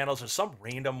subscription channels in some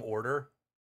random order.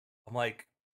 I'm like,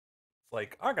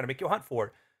 I'm gonna make you a hunt for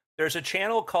it. There's a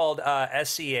channel called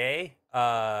SCA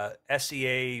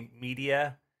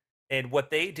Media, and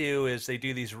what they do is they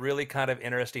do these really kind of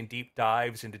interesting deep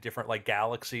dives into different like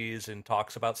galaxies and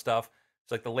talks about stuff.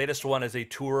 It's like the latest one is a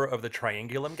tour of the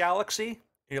Triangulum Galaxy.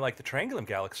 You're like, the Triangulum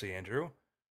Galaxy, Andrew.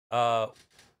 Oh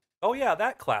yeah,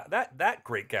 that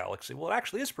great galaxy. Well, it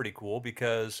actually is pretty cool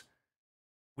because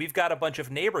we've got a bunch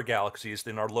of neighbor galaxies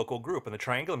in our local group, and the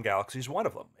Triangulum Galaxy is one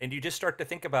of them. And you just start to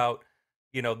think about,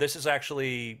 this is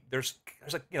actually there's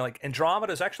like like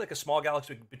Andromeda is actually like a small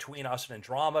galaxy between us and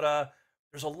Andromeda.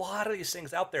 There's a lot of these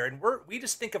things out there, and we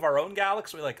just think of our own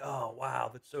galaxy. We're like, oh wow,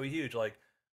 that's so huge. Like,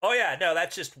 oh yeah, no,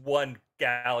 that's just one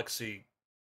galaxy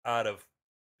out of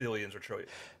billions or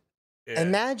trillions. Yeah.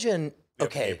 Imagine, We have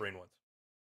okay, neighboring ones.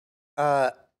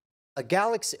 a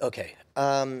galaxy. Okay,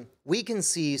 we can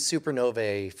see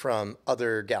supernovae from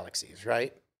other galaxies,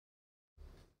 right?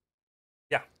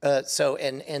 Yeah. So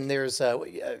and there's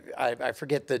I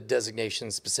forget the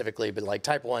designation specifically, but like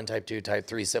type 1, type 2, type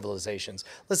 3 civilizations.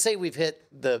 Let's say we've hit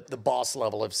the boss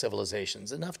level of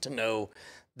civilizations, enough to know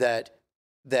that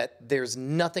there's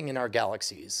nothing in our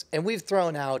galaxies, and we've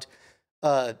thrown out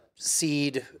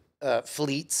seed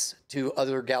fleets to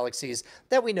other galaxies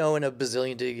that we know in a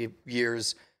bazillion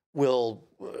years will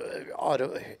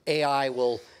AI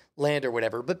will land or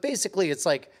whatever. But basically, it's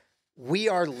like we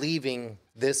are leaving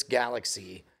this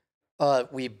galaxy.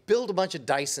 We build a bunch of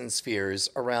Dyson spheres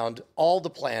around all the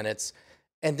planets,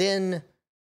 and then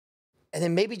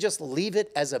maybe just leave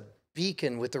it as a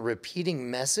beacon with a repeating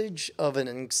message of an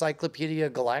Encyclopedia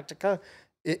Galactica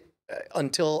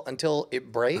until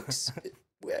it breaks.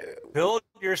 Build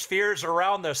your spheres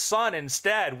around the sun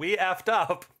instead. We effed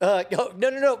up.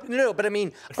 No. But I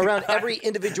mean, around every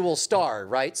individual star,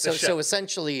 right? So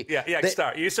essentially, Yeah,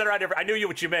 star. You said around every. I knew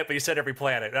what you meant, but you said every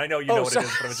planet. I know you know what it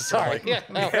is, but I was just sorry. like, Yeah,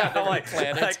 no, yeah, not like, every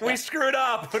planet. like we screwed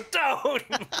up. Don't.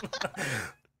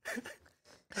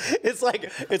 It's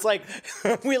like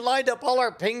we lined up all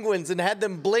our penguins and had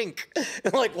them blink.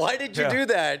 Like, why did you do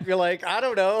that? You're like, I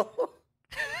don't know.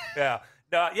 Yeah.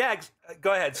 No, yeah,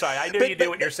 go ahead. Sorry, I knew you knew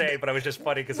what you're saying, but I was just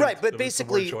funny because Right, but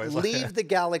basically, leave the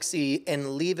galaxy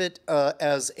and leave it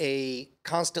as a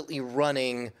constantly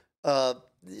running,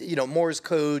 Morse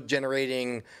code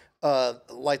generating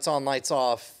lights on, lights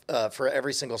off for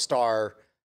every single star.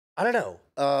 I don't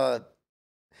know.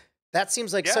 That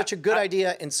seems like such a good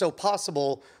idea and so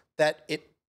possible that it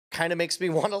kind of makes me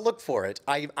want to look for it.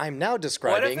 I'm now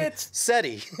describing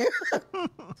SETI.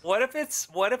 What if it's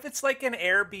like an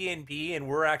Airbnb and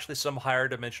we're actually some higher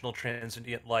dimensional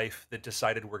transcendent life that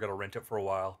decided we're going to rent it for a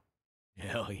while?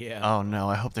 Hell yeah. Oh no,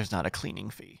 I hope there's not a cleaning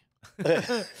fee.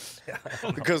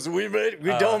 Because we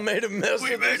don't made a mess.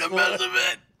 We made a mess of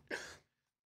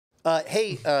it.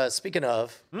 Hey, speaking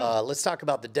of, let's talk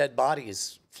about the dead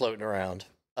bodies floating around.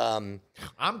 I'm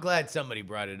glad somebody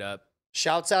brought it up.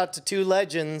 Shouts out to two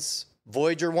legends,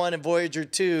 Voyager 1 and Voyager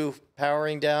 2,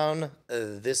 powering down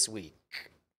this week.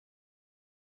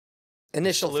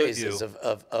 Initial phases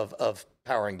of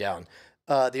powering down.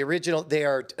 The original, they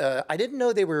are, I didn't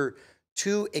know they were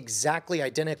two exactly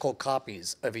identical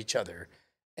copies of each other.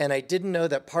 And I didn't know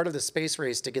that part of the space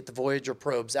race to get the Voyager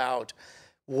probes out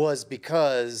was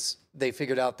because they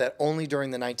figured out that only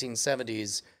during the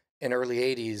 1970s and early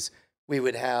 80s, we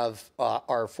would have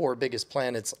our four biggest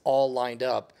planets all lined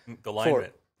up. The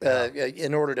alignment.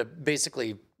 In order to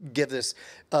basically give this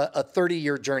a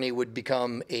 30-year journey would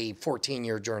become a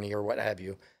 14-year journey or what have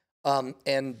you.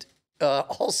 And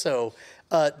also,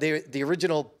 the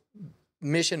original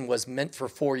mission was meant for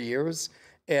 4 years,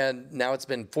 and now it's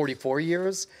been 44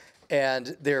 years.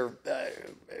 And they're,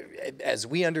 as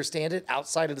we understand it,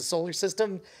 outside of the solar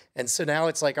system. And so now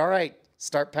it's like, all right,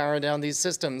 start powering down these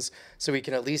systems so we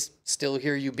can at least still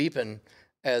hear you beeping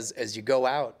as you go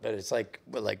out. But it's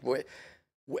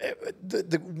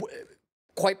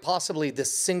quite possibly the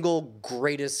single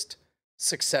greatest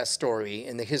success story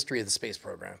in the history of the space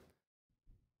program.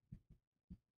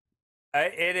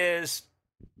 It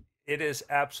is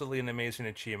absolutely an amazing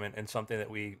achievement and something that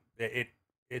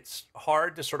it's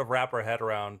hard to sort of wrap our head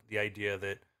around the idea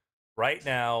that right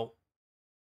now,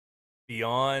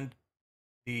 beyond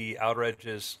the outer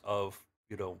edges of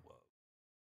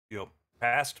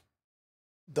past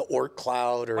the Oort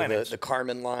cloud or planets. the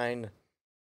Kármán line.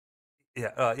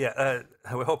 I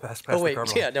hope past Oh wait, the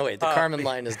Kármán. yeah, no wait. The Kármán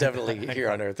line is definitely here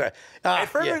on Earth. And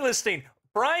for everyone listening,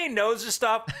 Brian knows this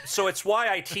stuff, so it's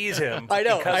why I tease him. I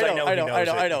know. But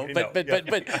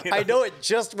I know it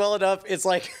just well enough. It's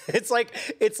like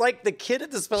the kid at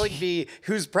the spelling bee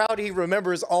who's proud he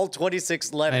remembers all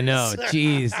 26 letters. I know.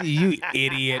 Jeez, you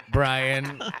idiot,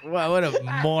 Brian. Wow, what a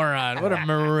moron. What a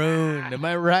maroon. Am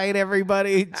I right,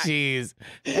 everybody? Jeez.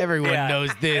 Everyone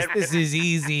knows this. This is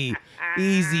easy.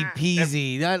 Easy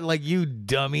peasy. Not like you,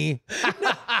 dummy.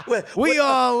 We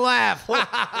all laugh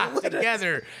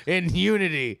together in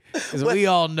unity because we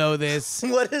all know this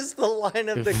What is the line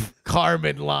of the?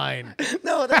 Carmen line.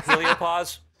 No, that's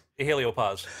Heliopause.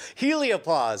 Heliopause.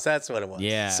 heliopause. That's what it was.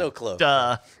 Yeah. So close.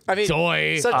 Duh. I mean,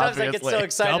 Joy, sometimes I get so obviously.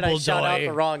 excited I Double shout out joy.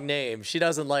 the wrong name. She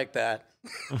doesn't like that.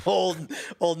 old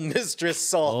Mistress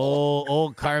Saul.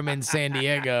 Old Carmen San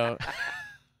Diego.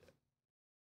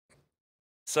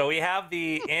 So we have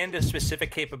the end of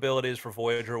specific capabilities for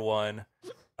Voyager 1.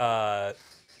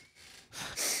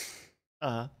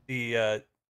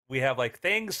 We have like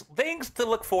things to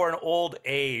look for in old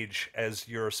age as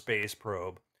your space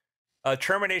probe.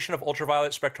 Termination of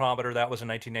ultraviolet spectrometer, that was in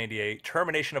 1998.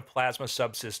 Termination of plasma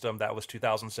subsystem, that was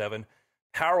 2007.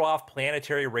 Power off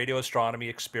planetary radio astronomy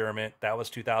experiment, that was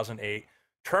 2008.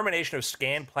 Termination of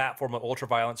scan platform of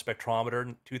ultraviolet spectrometer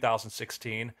in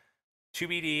 2016.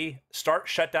 2BD, start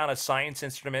shutdown of science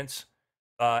instruments.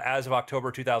 As of October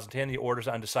 2010, the order is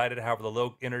undecided. However, the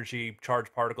low energy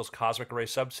charged particles cosmic ray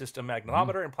subsystem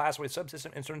magnetometer and plasma wave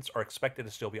subsystem instruments are expected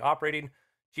to still be operating.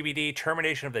 TBD,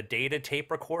 termination of the data tape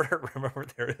recorder. Remember,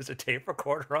 there is a tape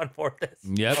recorder on board this.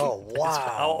 Yep. Oh That's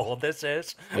how wow. old this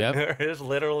is. Yep. There is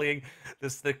literally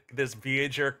this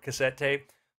Voyager cassette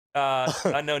tape.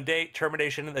 Unknown date,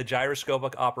 termination of the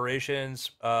gyroscopic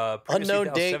operations. Unknown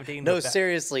date. 2017, No,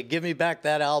 seriously, give me back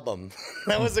that album.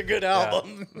 That was a good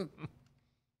album.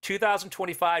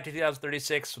 2025 to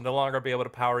 2036 will no longer be able to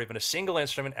power even a single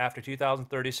instrument. After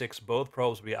 2036, both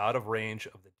probes will be out of range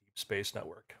of the Deep Space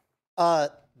Network.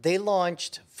 They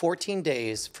launched 14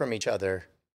 days from each other,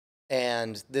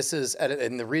 and this is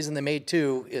and the reason they made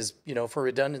two is for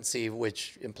redundancy,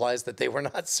 which implies that they were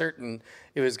not certain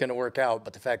it was going to work out,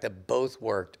 but the fact that both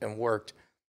worked and worked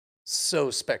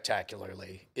so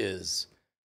spectacularly is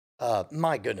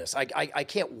my goodness. I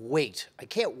can't wait. I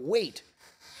can't wait.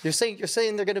 You're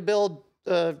saying they're going to build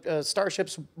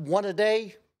starships one a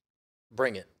day?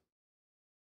 Bring it.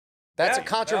 That's Yeah, a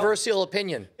controversial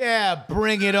opinion. Yeah,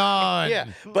 bring it on. Yeah,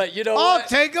 but you know I'll what?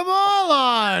 take them all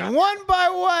on, one by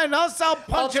one. I'll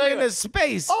punch tell them you into what.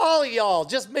 space. All y'all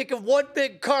just make it one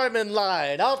big Carmen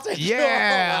line. I'll take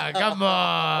Yeah, you all. come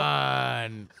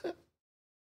on.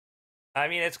 I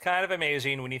mean, it's kind of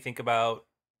amazing when you think about,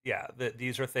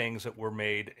 these are things that were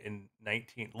made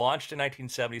launched in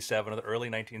 1977, or the early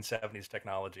 1970s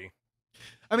technology.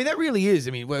 I mean, that really is.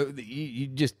 I mean, you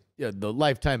just the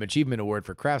Lifetime Achievement Award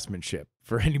for craftsmanship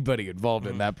for anybody involved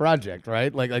in that project,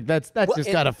 right? Like that's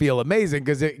just gotta feel amazing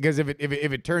because if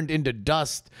it turned into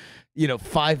dust,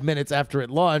 5 minutes after it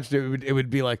launched, it would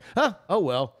be like, oh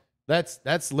well,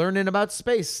 that's learning about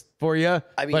space for you.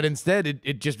 I mean- but instead,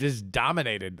 it just is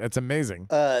dominated. That's amazing.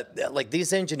 Like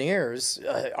these engineers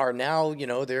are now,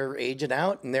 they're aging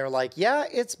out, and they're like, yeah,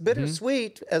 it's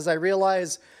bittersweet as I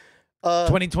realize.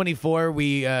 2024,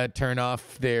 we turn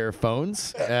off their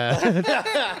phones.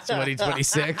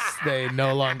 2026, they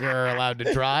no longer are allowed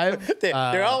to drive. They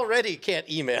already can't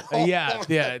email. Yeah.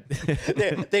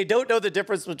 they don't know the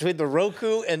difference between the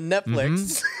Roku and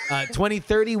Netflix.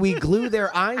 2030, we glue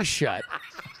their eyes shut.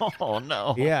 Oh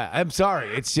no. Yeah, I'm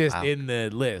sorry. It's just in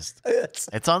the list.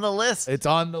 It's on the list. It's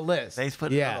on the list. They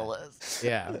put it on the list.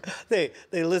 Yeah. They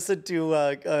listen to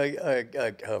oh,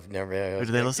 never. Who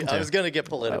do they listen to? I was gonna get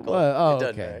political. oh, It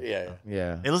doesn't okay. matter.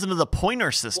 Yeah. They listen to the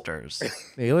Pointer Sisters.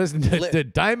 They listen to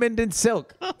Diamond and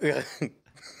Silk. Yeah.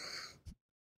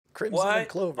 Crimson and What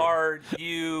Clover. are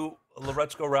you?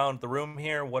 Let's go around the room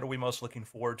here. What are we most looking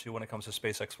forward to when it comes to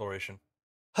space exploration?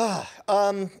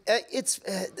 It's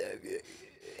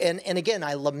and again,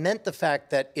 I lament the fact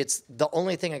that it's the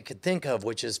only thing I could think of,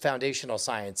 which is foundational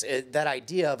science. That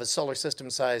idea of a solar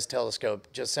system-sized telescope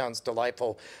just sounds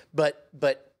delightful. But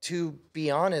to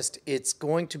be honest, it's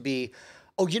going to be.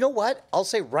 Oh, you know what? I'll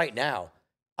say right now,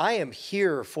 I am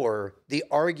here for the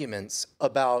arguments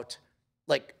about.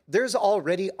 Like, there's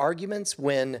already arguments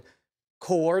when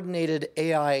coordinated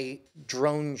AI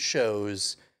drone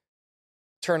shows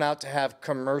turn out to have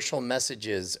commercial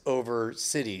messages over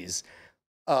cities.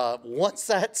 Once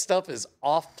that stuff is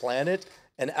off planet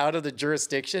and out of the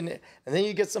jurisdiction, and then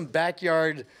you get some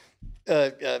backyard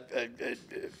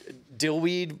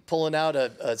dillweed pulling out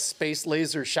a space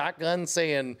laser shotgun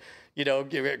saying,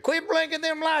 quit blinking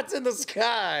them lights in the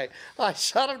sky. I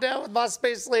shot them down with my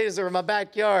space laser in my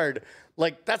backyard.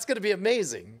 Like, that's going to be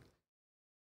amazing.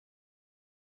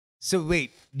 So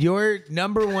wait, your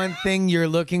number one thing you're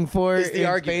looking for Is the in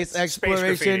arguments. space Space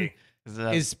exploration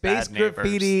graffiti. is space Bad neighbors.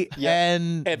 graffiti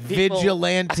and And people-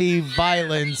 vigilante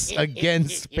violence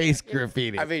against space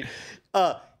graffiti. I mean,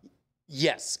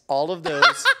 yes, all of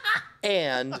those,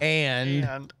 and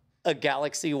And a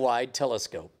galaxy-wide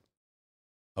telescope,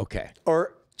 okay.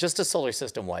 or just a solar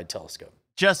system-wide telescope.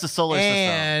 Just a solar system.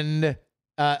 and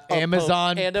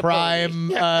Amazon and a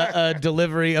Prime pony.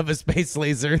 delivery of a space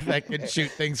laser that can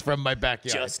shoot things from my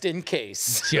backyard. Just in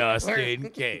case. Just in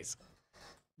case.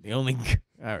 The only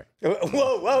all right.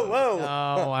 Whoa, whoa, whoa.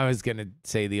 Oh, I was gonna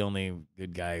say the only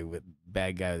good guy with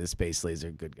bad guy with a space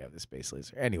laser, good guy with a space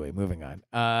laser. Anyway, moving on.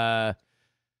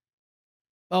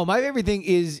 My favorite thing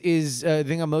is the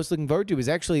thing I'm most looking forward to is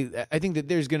actually I think that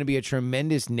there's going to be a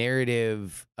tremendous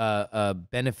narrative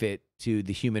benefit to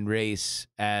the human race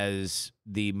as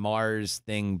the Mars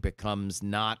thing becomes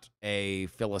not a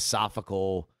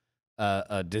philosophical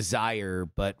desire,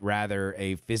 but rather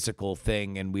a physical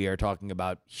thing, and we are talking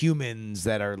about humans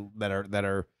that are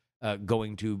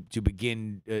going to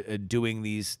begin doing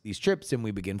these trips, and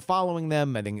we begin following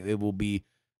them. I think it will be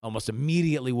almost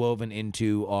immediately woven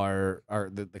into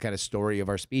the kind of story of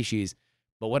our species.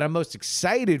 But what I'm most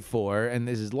excited for, and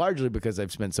this is largely because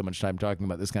I've spent so much time talking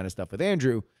about this kind of stuff with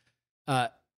Andrew,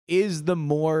 is the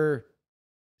more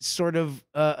sort of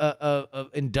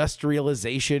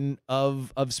industrialization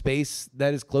of space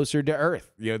that is closer to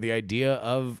Earth. You know, the idea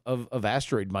of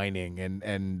asteroid mining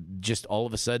and just all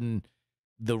of a sudden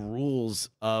the rules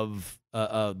of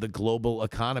the global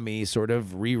economy sort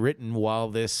of rewritten while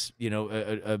this,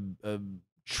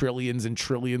 trillions and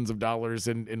trillions of dollars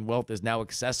in wealth is now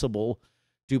accessible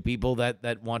to people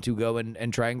that want to go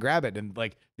and try and grab it. And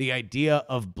like the idea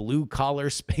of blue collar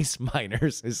space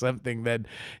miners is something that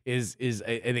is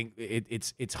I think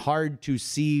it's hard to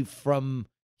see from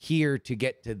here to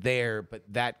get to there, but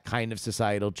that kind of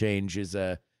societal change is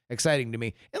exciting to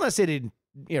me, unless it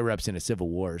erupts in a civil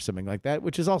war or something like that,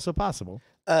 which is also possible.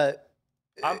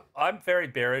 I'm very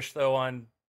bearish though on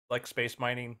like space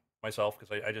mining myself,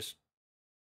 because I just,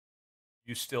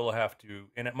 you still have to,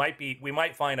 and we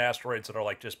might find asteroids that are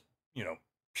like just,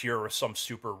 pure some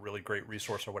super really great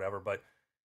resource or whatever, but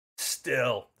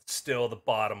still the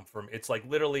bottom it's like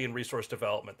literally in resource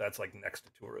development, that's like next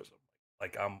to tourism.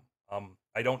 Like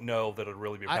I don't know that it'll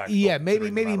really be practical. Yeah, maybe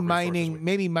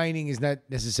mining is not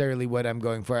necessarily what I'm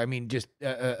going for. I mean, just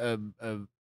an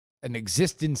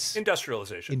existence.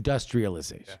 Industrialization.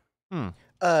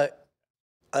 Yeah.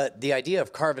 The idea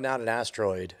of carving out an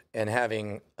asteroid and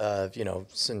having,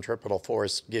 centripetal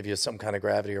force give you some kind of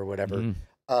gravity or whatever,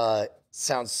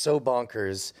 sounds so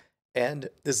bonkers. And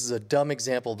this is a dumb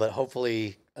example, but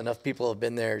hopefully enough people have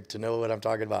been there to know what I'm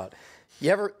talking about.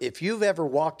 If you've ever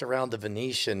walked around the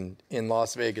Venetian in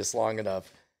Las Vegas long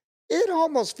enough, it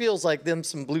almost feels like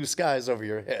some blue skies over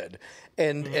your head.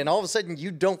 And all of a sudden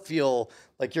you don't feel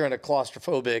like you're in a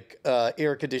claustrophobic,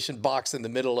 air-conditioned box in the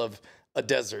middle of a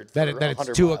desert. That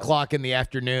it's 2 o'clock in the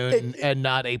afternoon and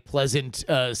not a pleasant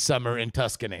summer in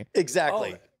Tuscany.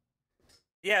 Exactly. Oh,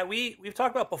 yeah, we've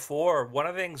talked about before, one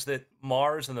of the things that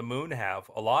Mars and the moon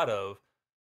have a lot of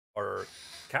are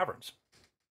caverns.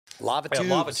 Lava tubes.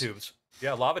 Lava tubes.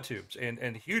 Yeah, lava tubes,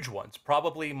 and huge ones.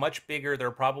 Probably much bigger. There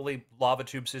are probably lava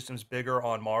tube systems bigger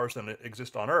on Mars than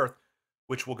exist on Earth,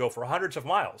 which will go for hundreds of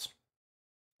miles.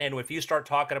 And if you start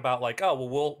talking about like, oh, well,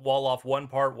 we'll wall off one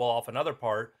part, wall off another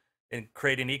part, and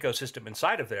create an ecosystem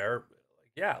inside of there,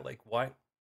 why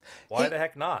the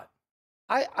heck not?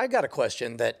 I got a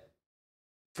question that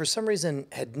for some reason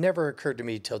had never occurred to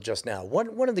me till just now.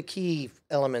 One of the key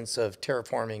elements of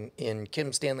terraforming in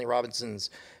Kim Stanley Robinson's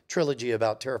trilogy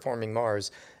about terraforming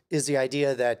Mars is the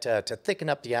idea that to thicken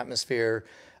up the atmosphere,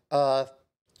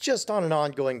 just on an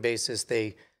ongoing basis,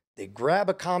 they grab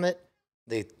a comet,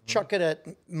 they chuck it at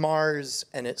Mars,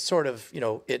 and it sort of,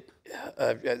 it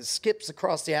skips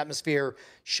across the atmosphere,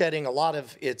 shedding a lot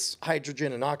of its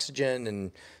hydrogen and oxygen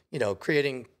and,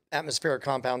 creating atmospheric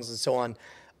compounds and so on.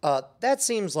 That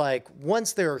seems like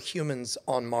once there are humans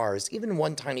on Mars, even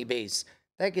one tiny base,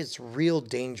 that gets real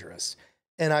dangerous.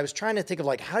 And I was trying to think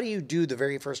of how do you do the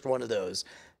very first one of those?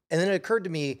 And then it occurred to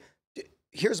me,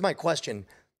 here's my question.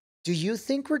 Do you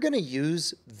think we're going to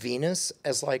use Venus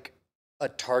as a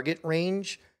target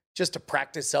range just to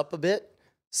practice up a bit?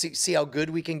 See how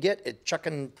good we can get at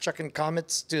chucking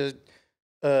comets to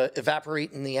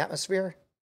evaporate in the atmosphere?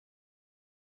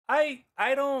 I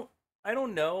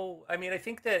don't know. I mean, I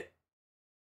think that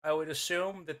I would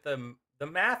assume that the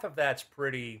math of that's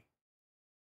pretty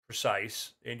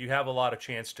precise, and you have a lot of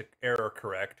chance to error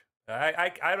correct.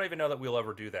 I don't even know that we'll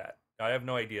ever do that. I have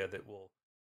no idea that we'll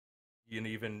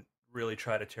even really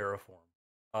try to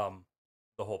terraform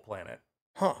the whole planet.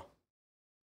 Huh.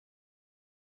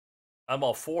 I'm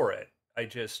all for it.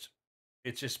 It's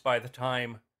just by the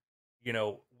time,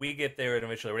 we get there and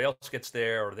eventually everybody else gets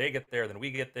there, or they get there, then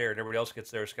we get there, and everybody else gets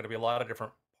there. It's going to be a lot of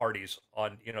different parties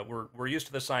on, we're used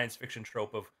to the science fiction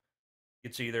trope of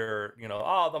it's either,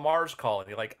 oh, the Mars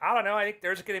colony. Like, I don't know. I think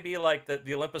there's going to be like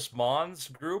the Olympus Mons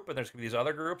group, and there's going to be these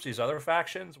other groups, these other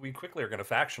factions. We quickly are going to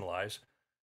factionalize,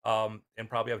 and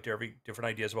probably have different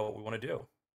ideas about what we want to do.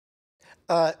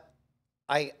 Uh,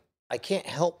 I can't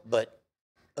help but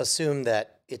assume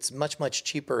that it's much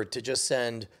cheaper to just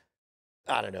send,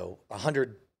 I don't know,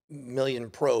 100 million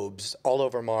probes all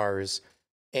over Mars,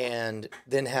 and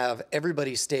then have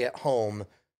everybody stay at home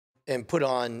and put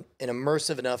on an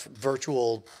immersive enough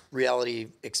virtual reality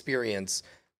experience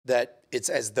that it's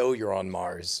as though you're on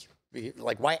Mars.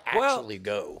 Like, why actually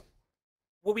go?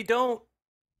 Well, we don't.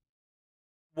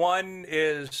 One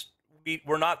is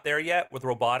we're not there yet with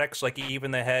robotics. Like,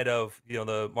 even the head of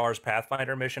the Mars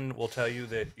Pathfinder mission will tell you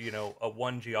that a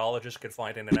one geologist could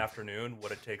find in an afternoon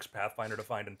what it takes Pathfinder to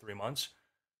find in 3 months.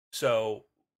 So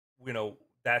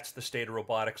that's the state of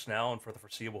robotics now and for the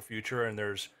foreseeable future. And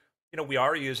there's we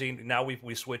are using now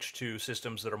we switched to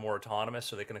systems that are more autonomous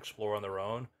so they can explore on their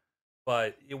own.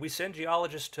 But we send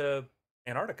geologists to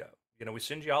Antarctica. We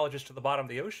send geologists to the bottom of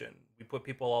the ocean. We put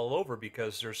people all over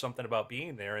because there's something about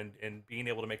being there and being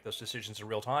able to make those decisions in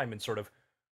real time and sort of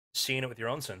seeing it with your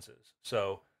own senses.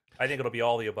 So I think it'll be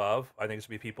all the above. I think it's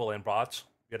going to be people and bots,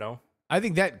 I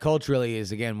think that culturally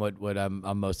is, again, what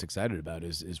I'm most excited about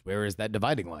is where is that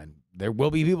dividing line? There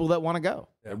will be people that want to go.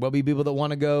 Yeah. There will be people that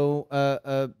want to go,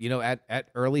 at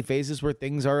early phases where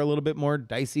things are a little bit more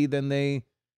dicey than they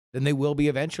will be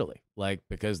eventually,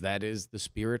 because that is the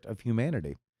spirit of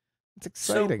humanity. It's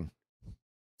exciting.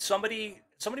 So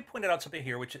somebody pointed out something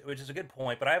here, which is a good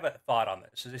point, but I have a thought on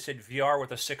this. So they said VR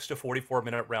with a 6 to 44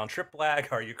 minute round trip lag.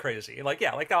 Are you crazy? And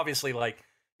obviously,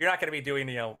 you're not going to be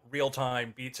doing real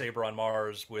time Beat Saber on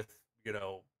Mars with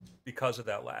because of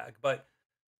that lag. But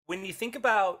when you think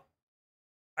about,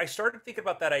 I started thinking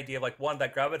about that idea of one,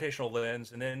 that gravitational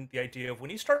lens, and then the idea of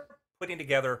when you start putting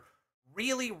together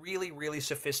really, really, really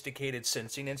sophisticated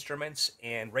sensing instruments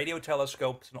and radio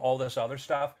telescopes and all this other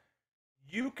stuff,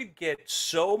 you could get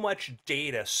so much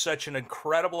data, such an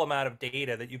incredible amount of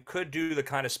data, that you could do the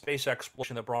kind of space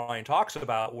exploration that Brian talks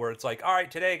about, where it's like, all right,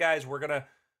 today, guys, we're gonna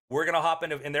hop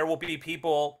into, and there will be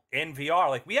people in VR.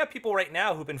 Like, we have people right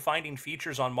now who've been finding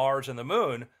features on Mars and the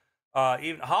Moon,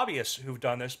 even hobbyists who've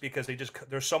done this because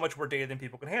there's so much more data than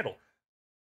people can handle.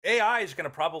 AI is going to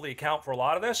probably account for a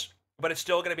lot of this, but it's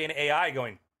still going to be an AI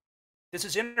going, this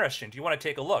is interesting. Do you want to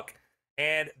take a look?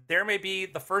 And there may be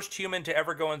the first human to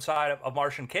ever go inside a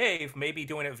Martian cave, maybe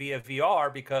doing it via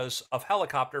VR because a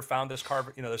helicopter found this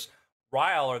this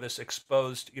ryle or this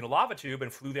exposed, lava tube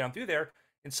and flew down through there.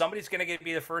 And somebody's going to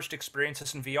be the first to experience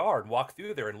this in VR and walk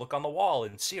through there and look on the wall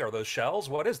and see, are those shells?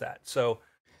 What is that? So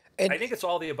I think it's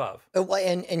all the above.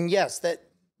 And yes,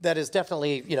 that is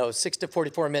definitely, 6 to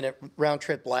 44 minute round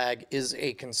trip lag is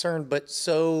a concern, but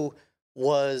so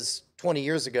was 20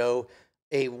 years ago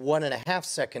a 1.5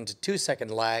 second to 2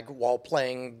 second lag while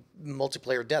playing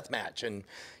multiplayer deathmatch. And,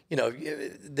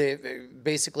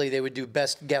 they would do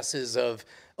best guesses of,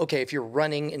 okay, if you're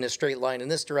running in a straight line in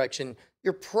this direction,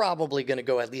 you're probably going to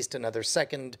go at least another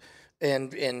second.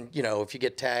 And if you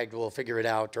get tagged, we'll figure it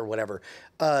out or whatever.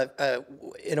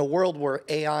 In a world where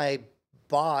AI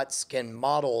bots can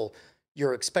model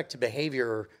your expected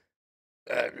behavior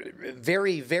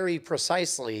very, very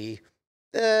precisely,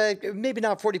 maybe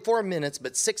not 44 minutes,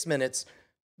 but 6 minutes.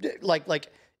 Like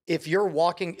if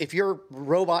your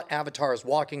robot avatar is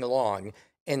walking along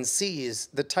and sees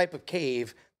the type of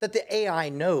cave that the AI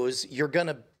knows you're going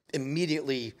to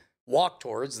immediately walk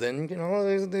towards, then,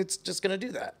 it's just going to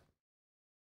do that.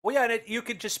 Well, yeah, and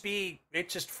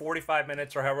it's just 45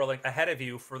 minutes or however ahead of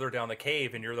you further down the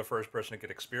cave, and you're the first person to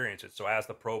get experience it. So as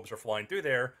the probes are flying through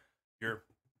there, you're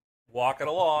walking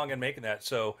along and making that.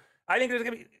 So I think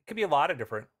could be a lot of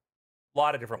different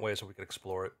ways that we could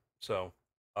explore it. So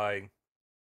I'm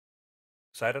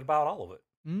excited about all of it.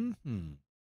 Mm-hmm.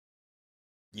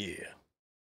 Yeah.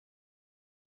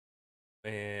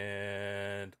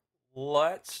 And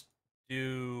let's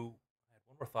do. I had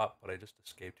one more thought, but I just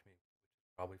escaped me.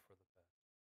 Probably for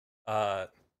the best.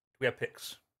 We have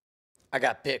picks. I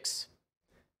got picks.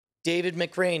 David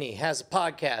McRaney has a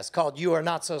podcast called You Are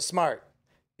Not So Smart.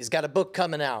 He's got a book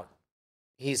coming out.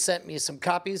 He sent me some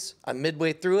copies. I'm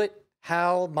midway through it.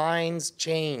 How minds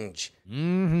change.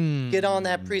 Mm-hmm. Get on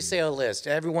that pre-sale list.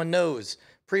 Everyone knows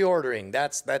pre-ordering.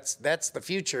 That's the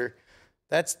future.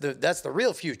 That's the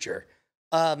real future.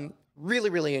 Really,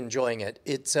 really enjoying it.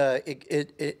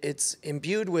 It's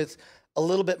imbued with a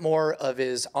little bit more of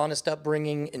his honest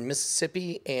upbringing in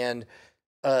Mississippi and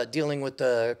dealing with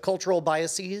the cultural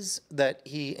biases that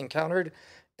he encountered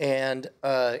and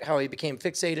how he became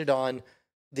fixated on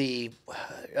the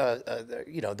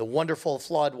wonderful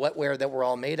flawed wetware that we're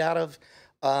all made out of.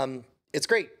 It's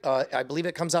great. I believe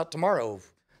it comes out tomorrow,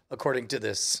 according to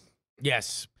this.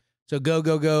 Yes. So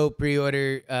go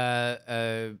pre-order.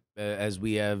 As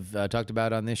we have talked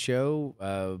about on this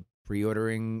show,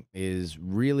 pre-ordering is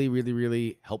really, really,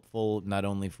 really helpful, not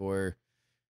only for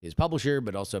his publisher,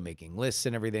 but also making lists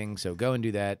and everything. So go and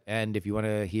do that. And if you want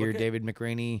to hear David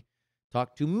McRaney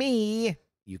talk to me,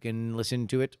 you can listen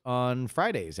to it on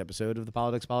Friday's episode of the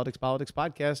Politics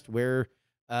podcast, where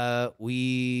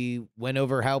we went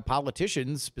over how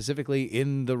politicians, specifically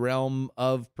in the realm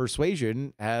of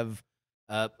persuasion, have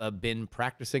been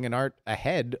practicing an art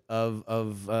ahead of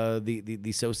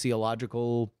the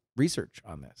sociological research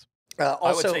on this.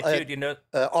 Also, I would say, too,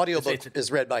 audiobook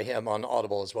is read by him on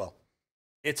Audible as well.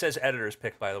 it says editor's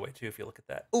pick, by the way, too, if you look at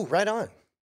that. Ooh, right on.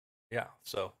 Yeah,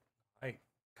 so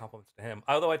compliments to him.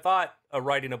 Although I thought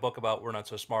writing a book about We're Not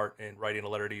So Smart and writing a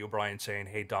letter to you, Brian, saying,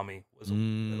 hey, dummy, was a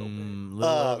little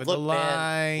bit. Look,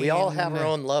 man, we all have our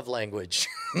own love language.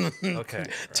 Okay.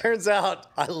 Right. Turns out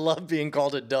I love being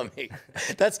called a dummy.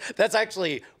 That's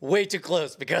actually way too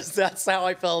close, because that's how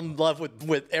I fell in love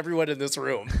with everyone in this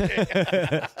room.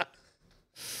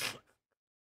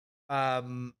 All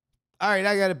right,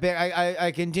 I got to pick.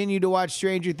 I continue to watch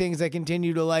Stranger Things. I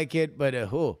continue to like it, but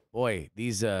oh boy,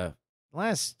 these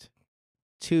last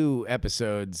two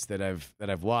episodes that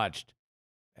I've watched,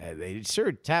 they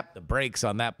sure tapped the brakes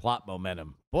on that plot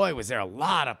momentum. Boy, was there a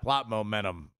lot of plot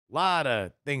momentum, a lot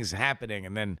of things happening,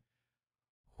 and then,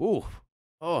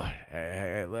 I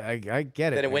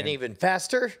get it. Then it went even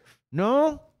faster.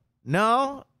 No,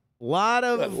 a lot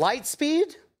of light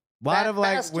speed. A lot of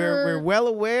we're well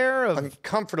aware of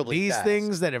uncomfortably these fast.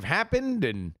 things that have happened,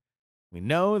 and we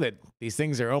know that these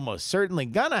things are almost certainly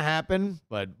gonna happen.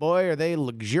 But boy, are they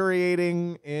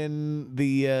luxuriating in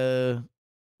the.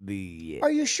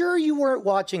 Are you sure you weren't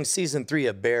watching season 3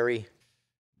 of Barry?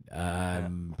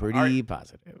 I'm pretty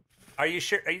positive. Are you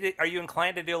sure? Are you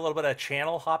inclined to do a little bit of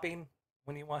channel hopping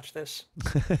when you watch this?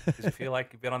 Because you feel like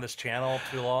you've been on this channel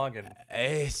too long, and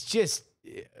it's just,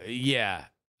 yeah.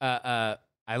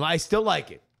 I still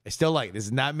like it. I still like it. This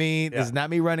is not me. This is not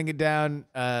me running it down.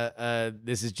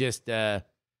 This is just,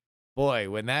 boy,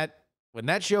 when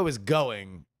that show is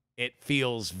going, it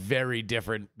feels very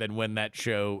different than when that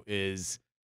show is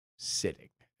sitting.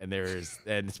 And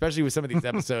and especially with some of these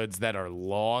episodes that are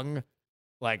long,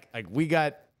 like I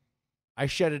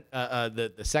shut it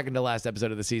the second to last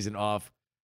episode of the season off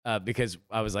because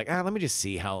I was like, let me just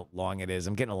see how long it is.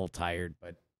 I'm getting a little tired,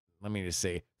 but let me just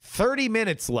see. 30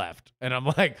 minutes left. And I'm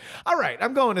like, all right,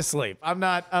 I'm going to sleep.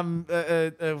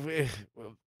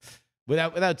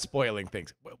 Without spoiling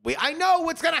things. I know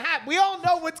what's going to happen. We all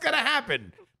know what's going to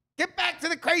happen. Get back to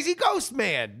the crazy ghost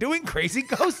man doing crazy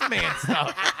ghost man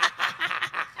stuff.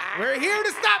 We're here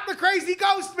to stop the crazy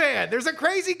ghost man. There's a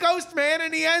crazy ghost man,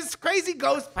 and he has crazy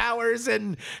ghost powers,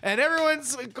 and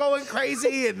everyone's going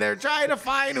crazy, and they're trying to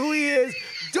find who he is.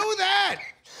 Do that.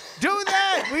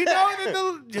 We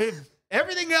know that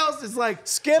everything else is like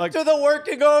skip to the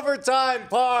working overtime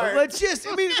part. Let's just,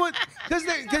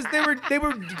 because they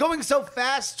were going so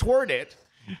fast toward it.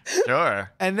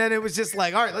 Sure. And then it was just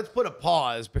like, all right, let's put a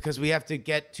pause because we have to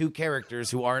get two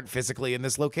characters who aren't physically in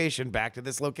this location back to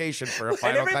this location for a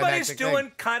final and everybody's climactic doing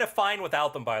thing. kind of fine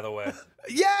without them, by the way.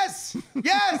 Yes,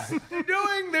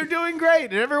 they're doing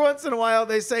great. And every once in a while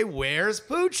they say, "Where's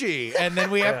Poochie?" And then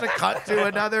we have to cut to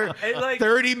another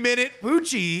 30-minute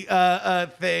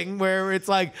Poochie thing where it's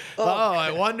like,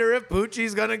 I wonder if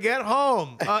Poochie's gonna get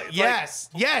home. Yes,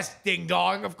 ding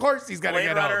dong. Of course he's gonna get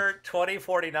home. Blade Runner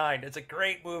 2049. It's a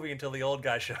great movie until the old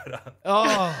guy showed up.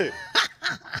 Oh.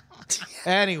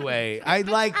 Anyway, I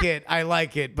like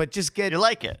it, but just get You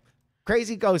like it.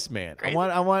 Crazy Ghost Man. Crazy.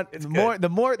 I want It's more. good.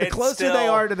 The It's closer they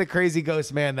still- are to the Crazy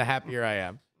Ghost Man, the happier I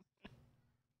am.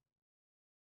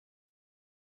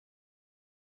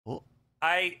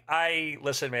 I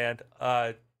listen, man.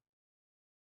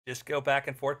 Just go back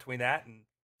and forth between that and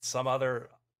some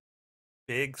other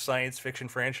big science fiction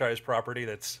franchise property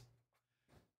that's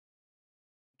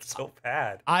so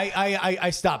bad. I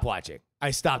stopped watching.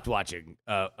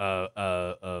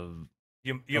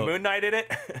 You Moon Knighted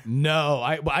it? No,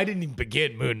 I didn't even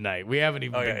begin Moon Knight. We haven't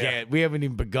even We haven't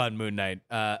even begun Moon Knight.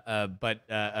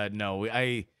 No.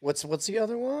 What's the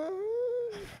other one?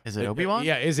 Is it Obi-Wan?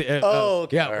 Yeah, is it?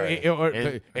 Okay, yeah. all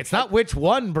right. It's not which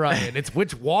one, Brian. It's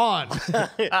which one.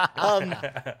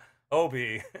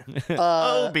 Obi.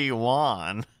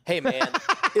 Obi-Wan. Hey man,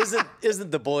 isn't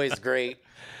The Boys great?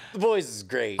 The Boys is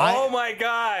great. Oh my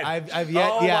God. I've yet.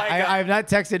 Oh my God. I've not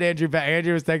texted Andrew back.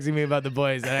 Andrew was texting me about The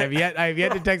Boys, and I've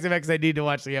yet to text him back because I need to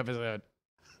watch the episode.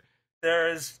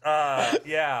 There's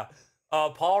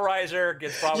Paul Reiser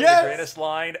gets probably Yes! the greatest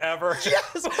line ever.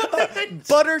 Yes,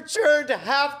 butter churned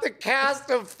half the cast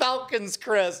of Falcons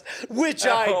Crest, which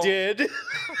I Oh. did.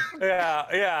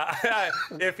 Yeah.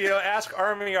 If you ask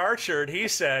Army Archer, he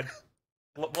said,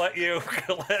 let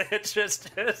it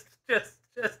just.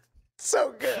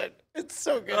 So good. It's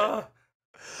so good.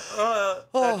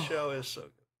 That show is so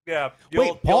good. Yeah.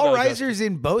 Wait, Paul Reiser's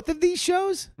in both of these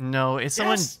shows? No, it's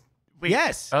someone. Yes. Wait,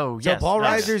 Yes. Oh, So yes. Paul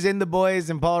yes. Reiser's in The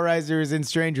Boys and Paul Reiser is in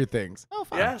Stranger Things. Oh,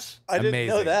 fine. Yes. I didn't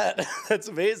know amazing. that. That's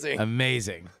amazing.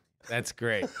 Amazing. That's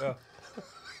great. Yeah.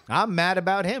 I'm mad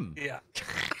about him. Yeah.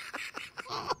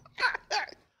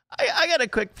 I got a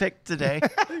quick pick today.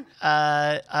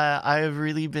 I've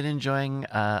really been enjoying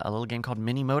a little game called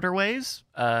Mini Motorways.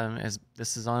 As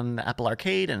this is on Apple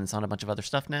Arcade and it's on a bunch of other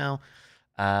stuff now.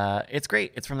 It's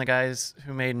great. It's from the guys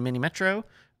who made Mini Metro.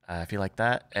 If you like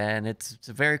that, and it's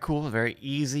a very cool, very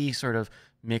easy sort of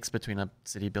mix between a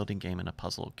city building game and a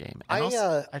puzzle game. And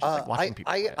also, I just like watching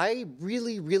people play it. I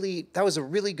really that was a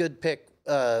really good pick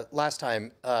last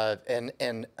time, and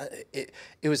it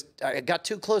was I got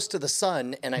too close to the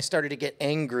sun and I started to get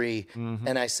angry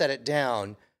and I set it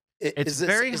down. It's Is this,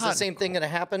 very is hot the same thing going to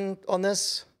happen on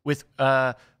this? With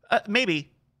maybe.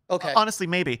 Okay. Honestly,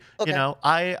 maybe. Okay. You know,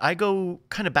 I go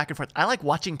kind of back and forth. I like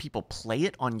watching people play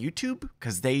it on YouTube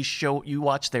because they show you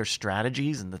watch their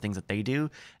strategies and the things that they do,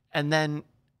 and then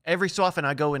every so often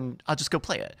I go and I'll just go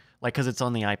play it, like because it's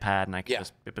on the iPad and I can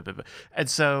just. And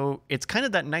so it's kind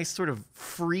of that nice sort of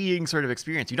freeing sort of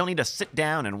experience. You don't need to sit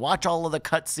down and watch all of the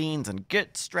cutscenes and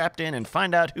get strapped in and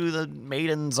find out who the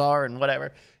maidens are and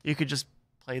whatever. You could just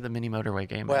play the Mini Motorway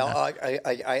game. Well,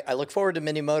 I look forward to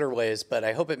Mini Motorways, but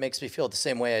I hope it makes me feel the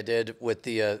same way I did with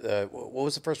the what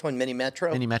was the first one? Mini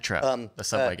Metro. Mini Metro, the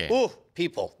subway game. Ooh,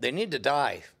 people, they need to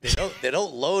die. They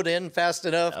don't load in fast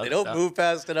enough. They don't move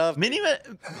fast enough.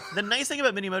 The nice thing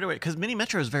about Mini Motorway, because Mini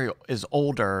Metro is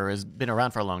older, has been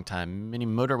around for a long time. Mini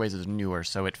Motorways is newer,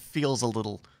 so it feels a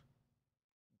little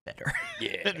better. Yeah.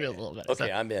 It feels a little better. Okay,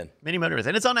 So, I'm in. Mini Motorways,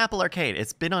 and it's on Apple Arcade.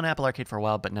 It's been on Apple Arcade for a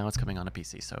while, but now it's coming on a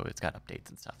PC, so it's got updates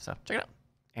and stuff. So check it out.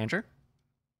 Andrew?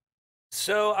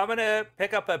 So I'm gonna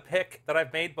pick up a pick that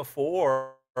I've made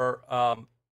before.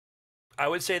 I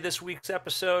would say this week's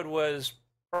episode was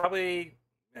probably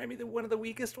one of the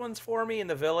weakest ones for me, and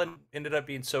the villain ended up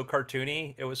being so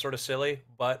cartoony. It was sort of silly,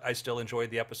 but I still enjoyed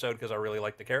the episode because I really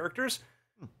liked the characters.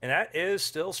 And that is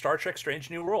still Star Trek: Strange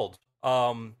New World.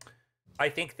 I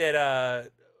think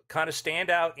that kind of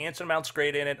standout. Anson Mount's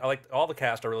great in it. I like all the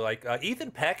cast. I really like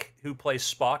Ethan Peck, who plays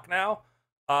Spock now.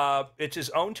 It's his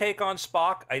own take on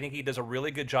Spock. I think he does a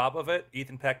really good job of it.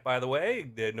 Ethan Peck, by the way,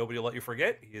 nobody will let you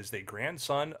forget, he is the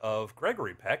grandson of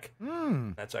Gregory Peck.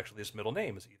 That's actually his middle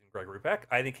name, is Ethan Gregory Peck.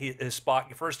 I think his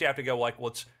Spock, first you have to go like, well,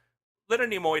 it's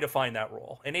Leonard Nimoy to find that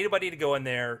role. And anybody to go in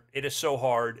there, it is so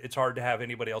hard. It's hard to have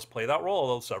anybody else play that role,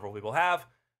 although several people have.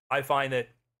 I find that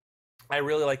I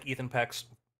really like Ethan Peck's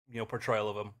portrayal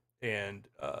of him. And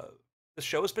the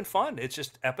show has been fun. It's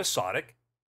just episodic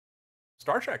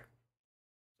Star Trek.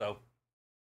 So,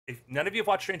 if none of you have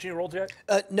watched Strange New Worlds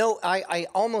yet? No, I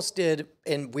almost did,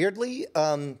 and weirdly,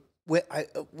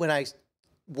 when I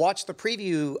watched the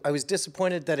preview, I was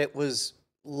disappointed that it was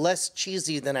less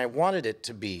cheesy than I wanted it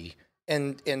to be,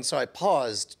 and so I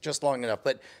paused just long enough.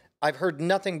 But I've heard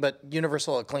nothing but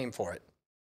universal acclaim for it.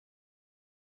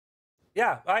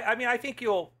 Yeah, I think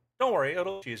you'll. Don't worry,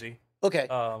 it'll be cheesy. Okay.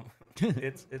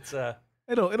 It's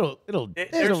It'll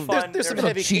there's fun. There's some It'll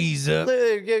heavy cheese up.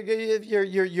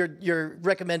 Your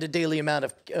recommended daily amount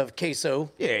of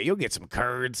queso. Yeah, you'll get some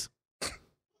curds.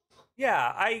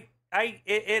 Yeah,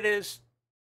 it is.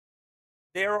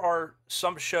 There are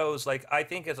some shows like I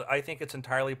think it's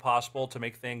entirely possible to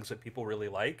make things that people really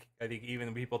like. I think even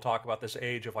when people talk about this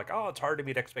age of like, oh, it's hard to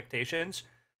meet expectations,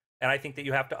 and I think that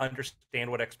you have to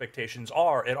understand what expectations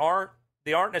are.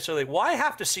 They aren't necessarily, well, I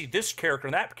have to see this character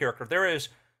and that character. There is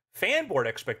fan board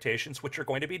expectations, which are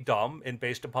going to be dumb and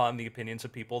based upon the opinions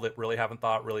of people that really haven't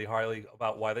thought really highly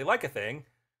about why they like a thing,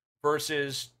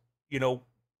 versus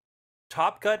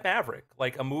Top Gun Maverick,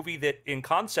 like a movie that in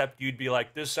concept you'd be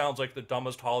like, this sounds like the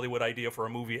dumbest Hollywood idea for a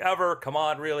movie ever. Come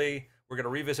on, really? We're going to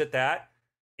revisit that.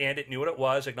 And it knew what it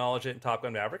was, acknowledged it in Top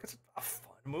Gun Maverick. It's a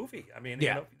fun movie. I mean,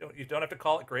 Yeah. you don't have to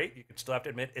call it great. You can still have to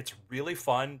admit it's really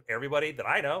fun. Everybody that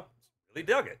I know really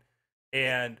dug it.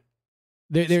 And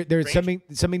There's Strange-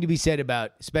 something to be said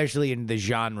about, especially in the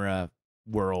genre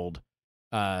world,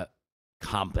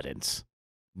 competence,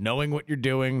 knowing what you're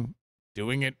doing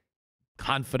it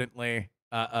confidently,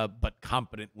 but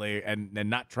competently, and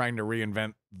not trying to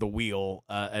reinvent the wheel,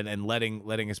 and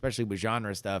letting especially with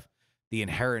genre stuff, the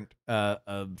inherent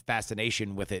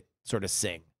fascination with it sort of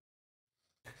sing.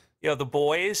 You know, The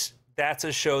Boys, that's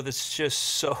a show that's just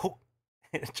so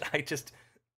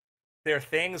there are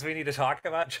things we need to talk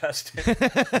about, Justin.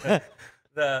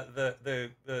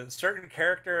 the certain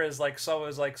character is like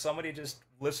somebody just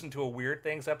listened to a Weird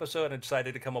Things episode and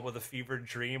decided to come up with a fevered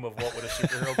dream of what would a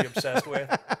superhero be obsessed with.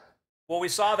 Well, we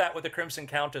saw that with the Crimson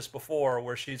Countess before,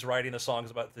 where she's writing the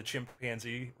songs about the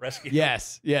chimpanzee rescue.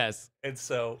 Yes. And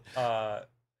so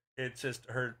it's just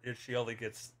her. She only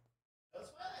gets.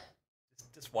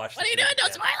 Just watch. What are you doing?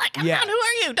 Don't spoil it. Come Yeah. on, who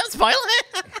are you? Don't spoil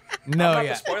it. No, I'm not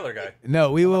yeah. the spoiler guy.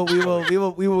 No, we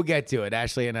will get to it.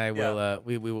 Ashley and I will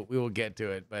we will get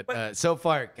to it. But so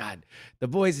far, God, The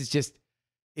Boys is just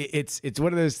it's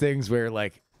one of those things where,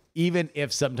 like, even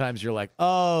if sometimes you're like,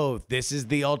 oh, this is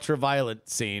the ultraviolet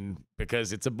scene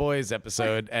because it's a boys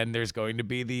episode and there's going to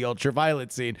be the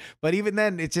ultraviolet scene, but even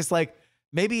then, it's just like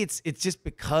maybe it's just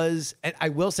because. And I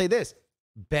will say this: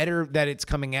 better that it's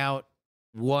coming out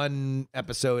one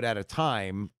episode at a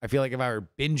time. I feel like if I were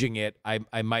binging it,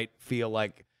 I might feel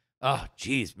like, oh,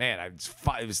 geez, man,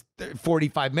 it was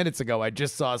 45 minutes ago. I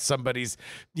just saw somebody's,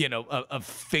 a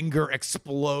finger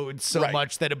explode so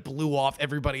much that it blew off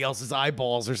everybody else's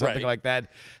eyeballs or something like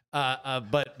that.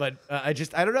 But I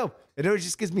don't know. It always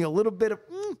just gives me a little bit of,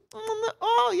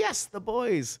 oh, yes, The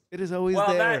Boys. It is always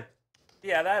there.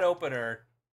 That opener,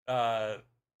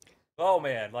 oh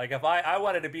man, like if I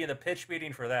wanted to be in the pitch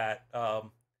meeting for that.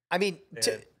 I mean,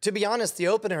 to be honest, the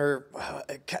opener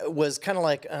was kind of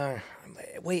like,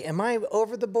 wait, am I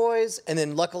over The Boys? And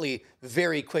then luckily,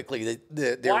 very quickly,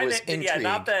 there was intrigue. Yeah,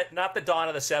 not the Dawn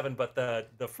of the Seven, but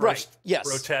the first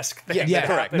grotesque thing. Yeah,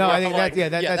 correct. No, I think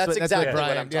that's exactly what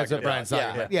what I'm Brian's talking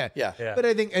talking about. about. Yeah. But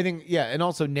I think, and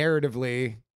also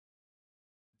narratively,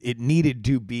 it needed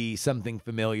to be something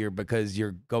familiar because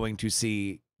you're going to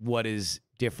see what is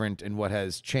different and what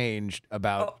has changed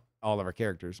about all of our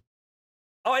characters.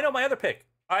 Oh, I know my other pick.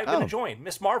 I've been enjoying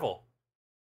Miss Marvel.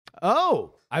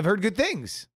 Oh, I've heard good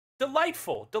things.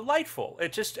 Delightful.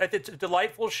 It's a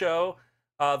delightful show.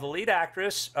 The lead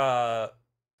actress, Aman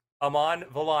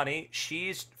Vellani,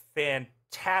 she's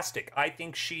fantastic. I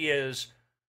think she is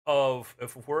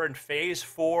if we're in phase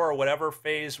 4 or whatever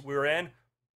phase we're in,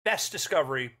 best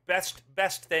discovery, best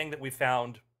thing that we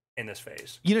found in this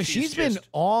phase. She's been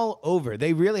all over.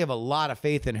 They really have a lot of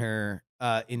faith in her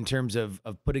in terms of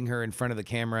putting her in front of the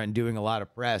camera and doing a lot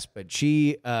of press. But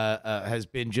she has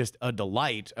been just a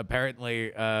delight.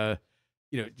 Apparently,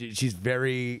 she's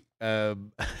very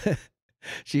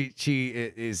she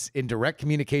is in direct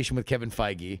communication with Kevin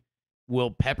Feige.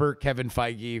 Will pepper Kevin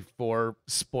Feige for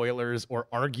spoilers or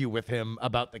argue with him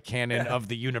about the canon of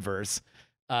the universe.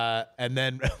 And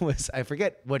then I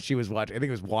forget what she was watching. I think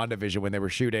it was WandaVision when they were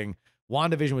shooting.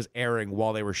 WandaVision was airing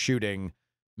while they were shooting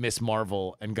Miss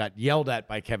Marvel and got yelled at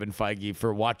by Kevin Feige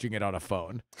for watching it on a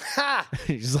phone. Ha!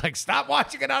 He's like, stop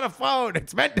watching it on a phone.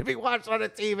 It's meant to be watched on a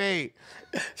TV.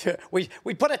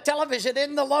 We put a television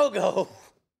in the logo.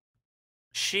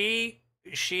 She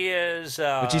is.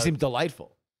 But she seems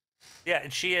delightful. Yeah,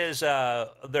 and she is.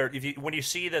 There. When you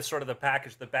see the sort of the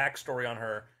package, the backstory on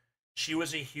her. She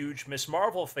was a huge Miss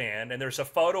Marvel fan, and there's a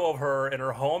photo of her in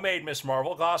her homemade Miss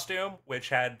Marvel costume, which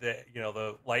had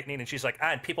the lightning, and she's like,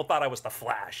 and people thought I was the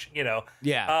Flash,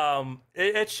 Yeah.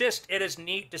 It is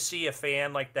neat to see a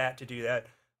fan like that to do that.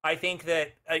 I think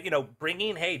that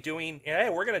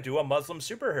we're gonna do a Muslim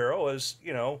superhero is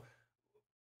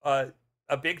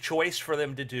a big choice for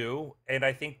them to do, and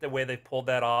I think the way they pulled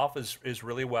that off is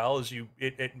really well.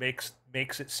 It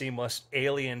makes it seem less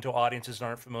alien to audiences that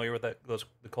aren't familiar with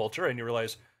the culture, and you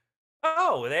realize,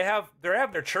 oh, they have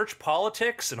their church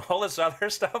politics and all this other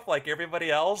stuff like everybody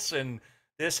else, and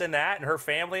this and that, and her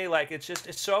family. Like it's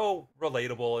so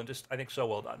relatable and just I think so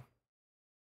well done.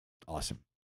 Awesome,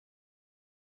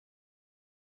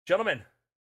 gentlemen.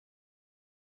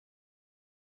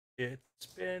 It's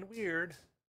been weird.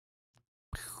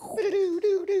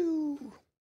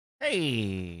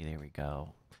 Hey, there we go.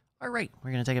 All right,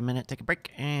 we're going to take a minute, take a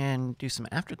break, and do some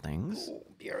after things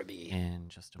in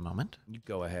just a moment. you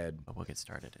go ahead. But we'll get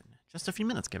started in just a few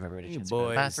minutes. Give everybody a You chance to go to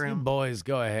the boys, bathroom.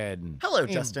 go ahead. Hello, Me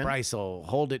and Justin. Bryce will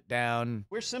hold it down.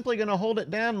 We're simply going to hold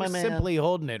it down, my We're man. simply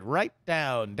holding it right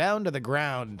down to the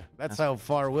ground. That's how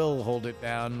far we'll hold it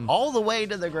down. all the way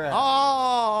to the ground.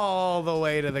 All the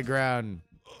way to the ground.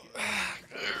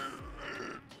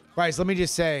 Bryce, let me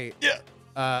just say,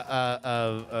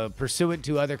 pursuant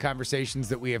to other conversations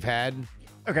that we have had,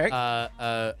 Okay.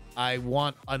 I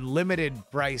want unlimited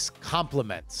Bryce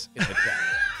compliments in the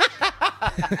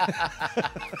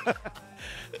chat.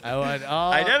 I want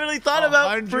all. I definitely thought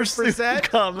about 100%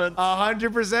 comments.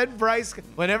 100% Bryce.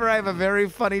 Whenever I have a very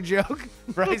funny joke,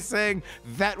 Bryce saying,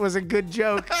 that was a good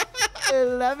joke. I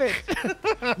love it.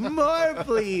 More,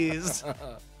 please.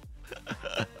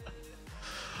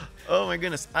 Oh my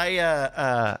goodness.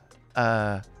 I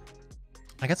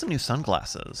got some new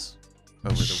sunglasses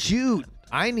over the Shoot.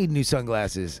 I need new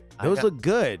sunglasses. I Those got- look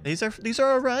good. These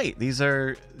are all right. These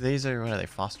are what are they?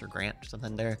 Foster Grant or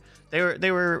something.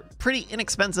 They were pretty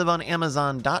inexpensive on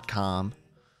Amazon.com.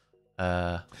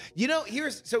 You know,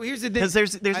 here's the thing. Because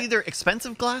there's either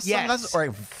expensive Yes. sunglasses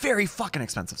or very fucking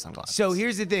expensive sunglasses. So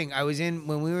here's the thing.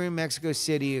 When we were in Mexico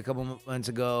City a couple months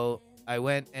ago, I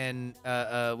went and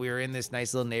we were in this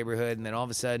nice little neighborhood, and then all of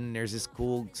a sudden there's this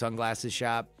cool sunglasses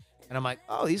shop, and I'm like,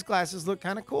 oh, these glasses look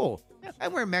kind of cool.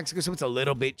 And we're in Mexico, so it's a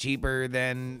little bit cheaper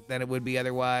than it would be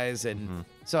otherwise, and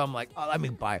so I'm like, oh, let me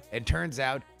buy it. And turns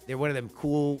out they're one of them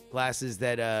cool glasses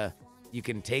that you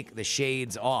can take the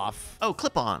shades off. Oh,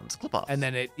 clip-ons. And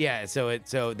then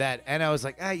and I was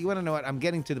like, you want to know what? I'm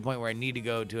getting to the point where I need to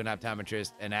go to an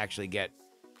optometrist and actually get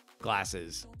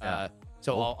glasses. Yeah.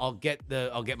 So I'll get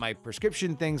my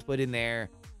prescription things put in there,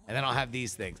 and then I'll have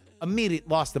these things. Immediately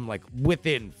lost them like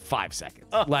within 5 seconds.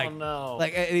 Oh, like, no.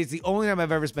 Like it's the only time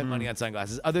I've ever spent money on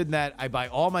sunglasses. Other than that, I buy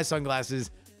all my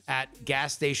sunglasses at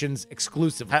gas stations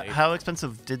exclusively. How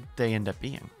expensive did they end up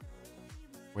being?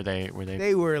 Were they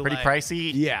They were pretty like-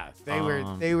 pricey? Yeah,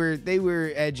 they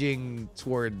were edging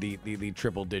toward the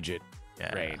triple digit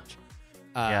Yeah. range.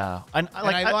 Yeah. And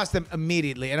I lost them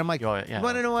immediately, and I'm like, Yeah. you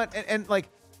want to know what? And like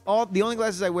the only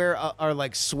glasses I wear are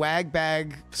like swag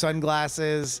bag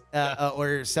sunglasses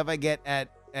or stuff I get at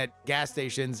gas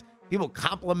stations. People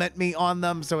compliment me on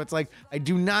them, so it's like I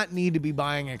do not need to be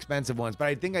buying expensive ones, but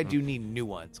I think I do need new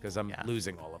ones because I'm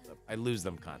losing all of them. I lose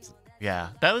them constantly. Yeah,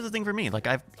 that was the thing for me. Like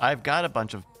I've got a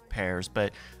bunch of pairs,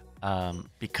 but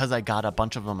because I got a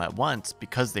bunch of them at once,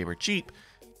 because they were cheap,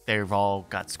 they've all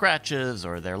got scratches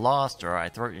or they're lost, or I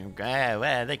throw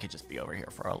they could just be over here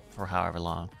for however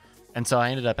long. And so I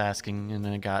ended up asking, and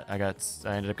then I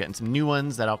ended up getting some new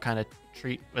ones that I'll kind of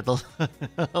treat with a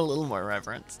little more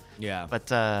reverence. Yeah, But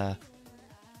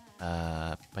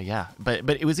yeah, but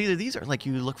it was either these or like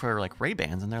you look for like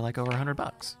Ray-Bans and they're like over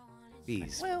 $100.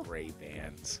 these well-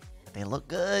 Ray-Bans, They look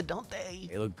good, don't they?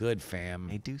 they look good, fam.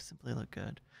 They do simply look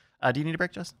good. Do you need a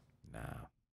break, Justin? No,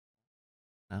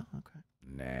 No? Okay.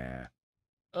 nah.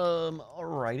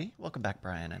 Alrighty. Welcome back,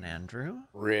 Brian and Andrew.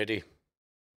 Ready.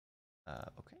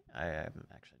 Okay. I am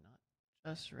actually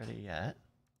not just ready yet.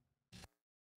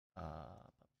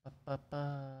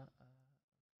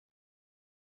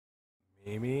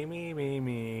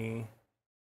 Me.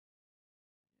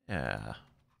 Yeah.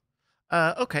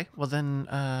 Okay. Well then,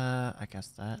 I guess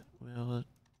that will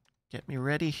get me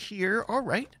ready here. All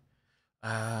right. You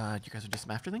guys are just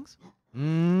some after things?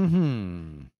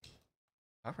 Mm-hmm.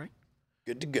 All right.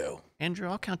 Good to go. Andrew,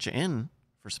 I'll count you in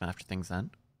for some after things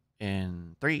then.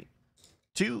 In 3,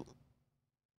 2.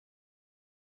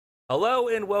 Hello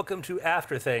and welcome to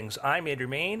After Things. I'm Andrew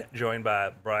Main, joined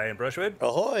by Brian Brushwood,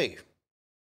 Ahoy.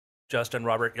 Justin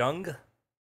Robert Young,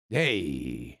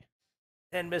 Hey.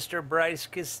 and Mr. Bryce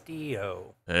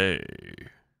Castillo. Hey.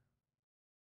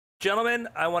 Gentlemen,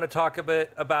 I want to talk a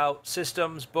bit about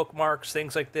systems, bookmarks,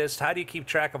 things like this. How do you keep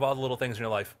track of all the little things in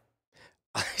your life?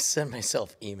 I send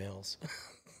myself emails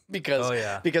because Oh,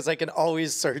 yeah. because I can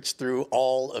always search through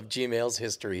all of Gmail's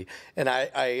history, and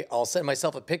I'll send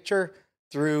myself a picture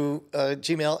through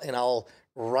Gmail, and I'll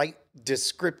write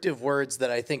descriptive words that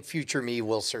I think future me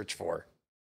will search for.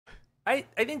 I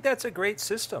think that's a great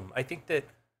system. I think that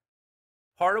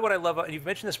part of what I love, and you've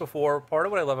mentioned this before, part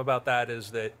of what I love about that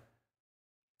is that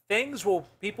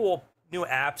new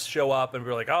apps show up and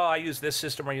we're like, oh, I use this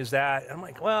system or I use that. And I'm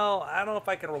like, well, I don't know if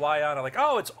I can rely on it. Like,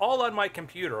 oh, it's all on my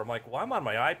computer. I'm like, well, I'm on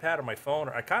my iPad or my phone.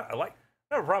 Or I have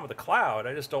a problem with the cloud.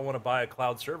 I just don't want to buy a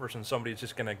cloud server since somebody's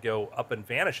just going to go up and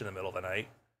vanish in the middle of the night.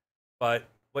 But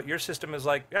what your system is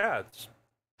like, yeah, it's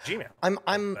Gmail.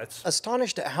 I'm That's-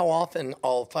 astonished at how often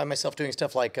I'll find myself doing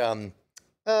stuff like,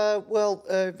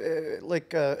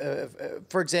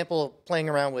 for example, playing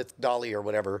around with Dolly or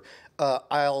whatever.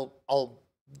 I'll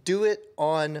do it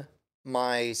on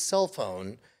my cell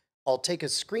phone. I'll take a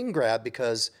screen grab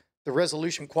because the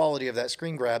resolution quality of that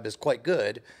screen grab is quite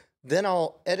good. Then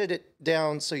I'll edit it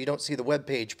down so you don't see the web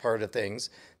page part of things.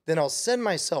 Then I'll send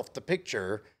myself the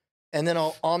picture, and then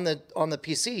I'll on the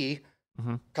PC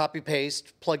copy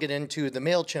paste, plug it into the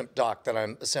MailChimp doc that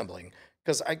I'm assembling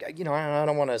because I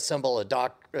don't want to assemble a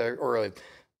doc or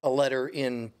a letter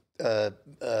in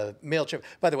MailChimp.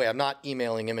 By the way, I'm not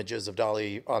emailing images of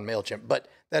Dolly on MailChimp, but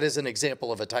that is an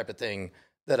example of a type of thing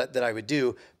that I would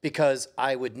do, because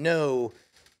I would know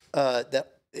that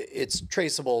it's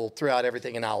traceable throughout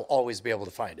everything, and I'll always be able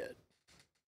to find it.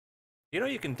 You know,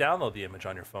 you can download the image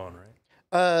on your phone,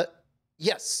 right?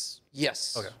 Yes.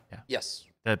 Okay. Yeah. Yes.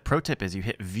 The pro tip is you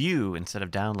hit view instead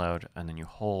of download, and then you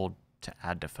hold to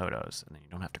add to photos, and then you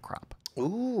don't have to crop.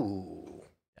 Ooh.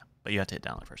 Yeah, but you have to hit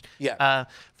download first. Yeah.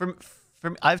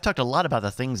 From I've talked a lot about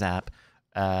the Things app,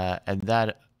 and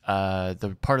that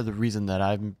the part of the reason that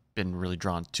I've been really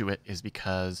drawn to it is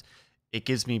because it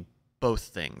gives me both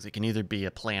things. It can either be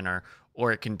a planner,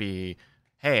 or it can be,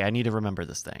 hey, I need to remember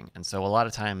this thing. And so a lot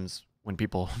of times when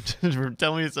people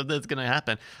tell me something's going to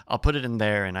happen, I'll put it in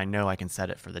there, and I know I can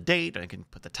set it for the date. I can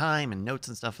put the time and notes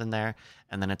and stuff in there,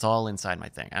 and then it's all inside my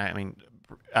thing. I mean,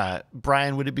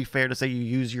 Brian, would it be fair to say you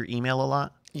use your email a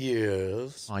lot?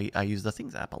 Yes. Well, I use the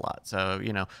Things app a lot. So,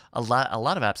 you know, a lot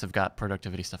of apps have got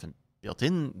productivity stuff built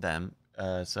in them.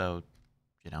 So,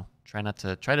 you know, try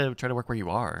to work where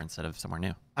you are instead of somewhere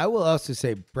new. I will also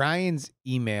say Brian's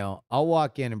email, I'll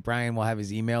walk in and Brian will have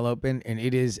his email open, and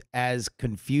it is as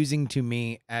confusing to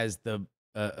me as the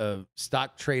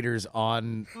stock traders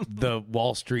on the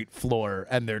Wall Street floor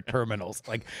and their terminals.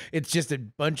 Like, it's just a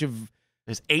bunch of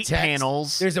There's 8 text.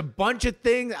 panels. There's a bunch of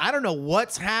things. I don't know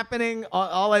what's happening.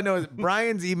 All I know is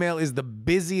Brian's email is the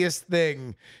busiest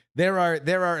thing. There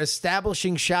are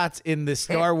establishing shots in the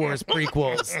Star Wars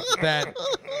prequels that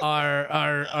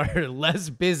are less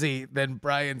busy than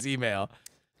Brian's email.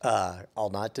 I'll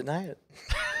not deny it.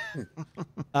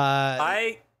 Go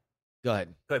ahead. Go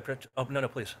ahead, Pritch. Oh, no,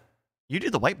 please. You do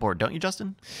the whiteboard, don't you,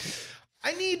 Justin?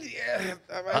 I need.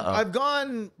 I've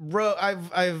gone.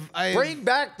 I've Bring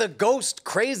back the ghost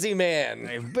crazy man.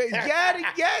 Get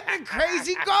the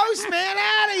crazy ghost man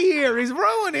out of here. He's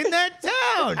ruining that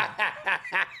town.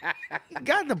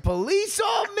 Got the police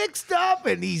all mixed up,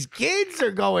 and these kids are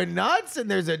going nuts,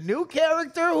 and there's a new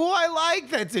character who I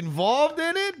like that's involved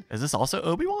in it. Is this also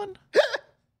Obi-Wan?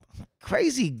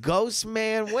 Crazy ghost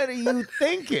man, what are you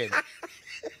thinking?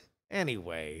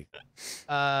 Anyway,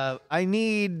 I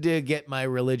need to get my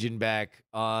religion back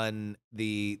on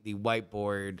the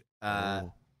whiteboard.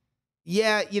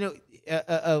 Yeah, you know,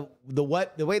 the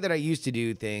way that I used to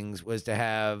do things was to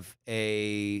have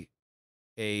a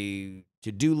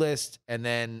to-do list, and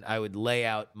then I would lay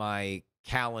out my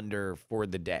calendar for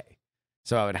the day.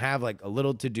 So I would have like a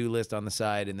little to-do list on the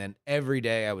side, and then every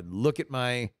day I would look at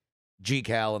my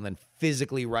GCal and then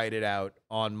physically write it out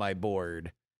on my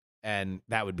board. And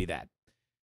that would be that.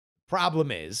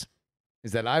 Problem is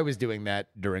that I was doing that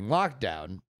during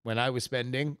lockdown when I was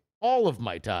spending all of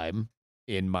my time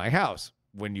in my house.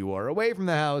 When you are away from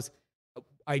the house,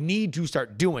 I need to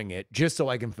start doing it just so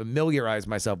I can familiarize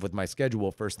myself with my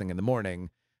schedule first thing in the morning.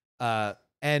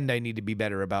 And I need to be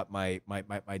better about my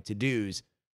to-dos.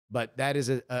 But that is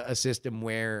a system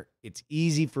where it's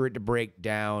easy for it to break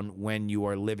down when you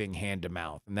are living hand to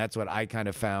mouth. And that's what I kind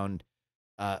of found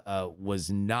was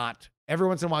not. Every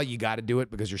once in a while, you got to do it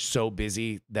because you're so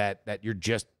busy that you're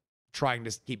just trying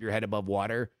to keep your head above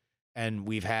water. And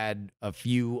we've had a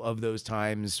few of those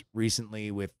times recently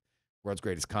with World's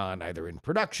Greatest Con, either in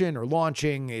production or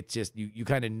launching. It's just, you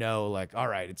kind of know, like, all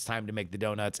right, it's time to make the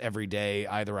donuts every day.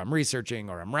 Either I'm researching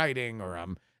or I'm writing or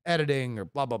I'm editing or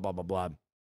blah, blah, blah, blah, blah.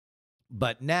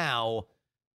 But now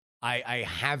I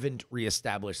haven't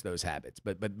reestablished those habits.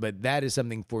 But that is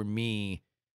something for me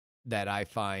that I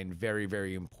find very,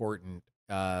 very important.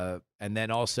 And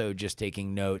then also just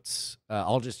taking notes.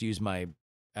 I'll just use my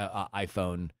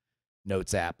iPhone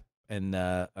notes app, and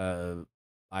I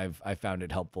found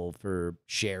it helpful for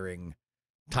sharing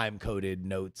time-coded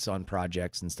notes on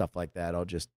projects and stuff like that. I'll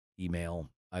just email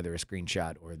either a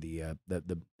screenshot or the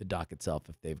doc itself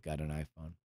if they've got an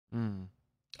iPhone. Mm.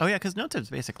 Oh yeah, because Notes is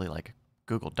basically like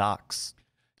Google Docs.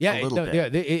 Yeah, a little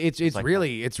bit. It's like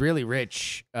really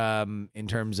rich in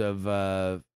terms of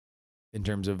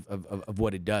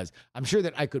what it does. I'm sure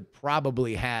that I could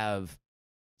probably have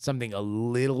something a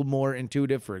little more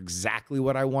intuitive for exactly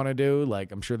what I want to do.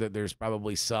 Like, I'm sure that there's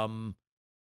probably some,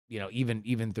 you know,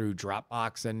 even through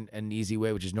Dropbox and Easy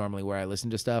Way, which is normally where I listen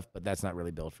to stuff, but that's not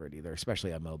really built for it either,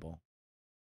 especially on mobile.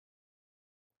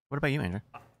 What about you, Andrew?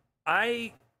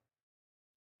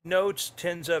 Notes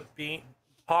tends up being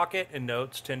Pocket and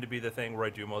Notes tend to be the thing where I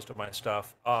do most of my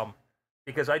stuff.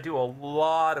 Because I do a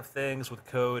lot of things with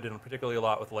code and particularly a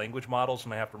lot with language models,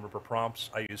 and I have to remember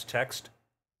prompts. I use the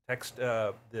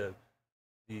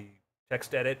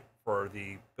text edit for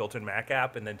the built-in Mac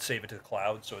app, and then save it to the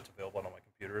cloud so it's available on all my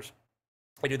computers.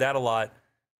 I do that a lot.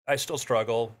 I still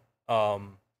struggle.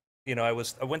 You know, I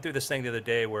went through this thing the other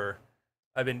day where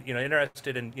I've been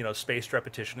interested in spaced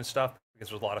repetition and stuff because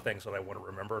there's a lot of things that I want to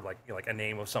remember, like like a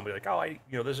name of somebody, like,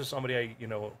 oh, this is somebody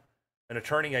an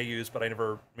attorney I use, but I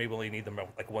never maybe only need them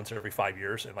like once every 5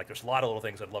 years, and like there's a lot of little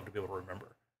things I'd love to be able to remember.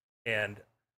 And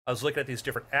I was looking at these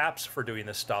different apps for doing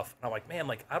this stuff, and I'm like, man,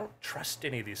 like I don't trust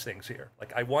any of these things here.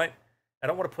 Like I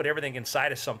don't want to put everything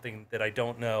inside of something that I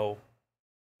don't know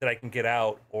that I can get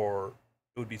out, or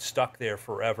it would be stuck there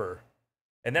forever.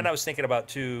 And then I was thinking about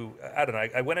too, I don't know,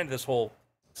 I went into this whole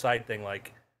side thing,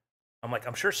 like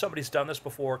I'm sure somebody's done this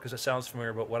before because it sounds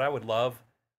familiar, but what I would love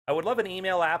an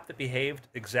email app that behaved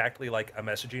exactly like a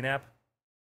messaging app.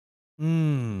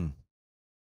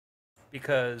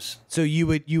 Because so you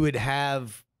would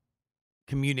have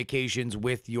communications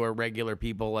with your regular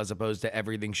people as opposed to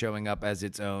everything showing up as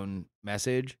its own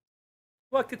message.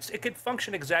 Well, it could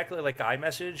function exactly like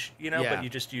iMessage, Yeah. but you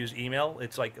just use email.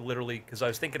 It's like literally, because I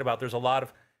was thinking about there's a lot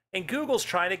of, and Google's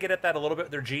trying to get at that a little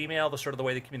bit, their Gmail, the sort of the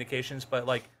way the communications, but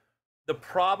like the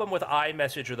problem with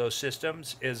iMessage or those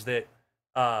systems is that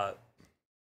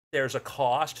there's a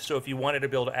cost. So if you wanted to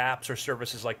build apps or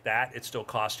services like that, it still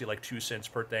costs you like 2 cents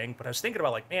per thing. But I was thinking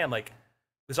about like, man, like,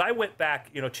 because I went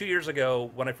back, 2 years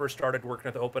ago when I first started working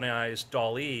at the OpenAI's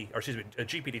DALL-E, or excuse me,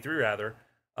 GPT-3 rather,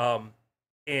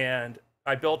 and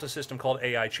I built a system called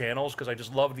AI Channels because I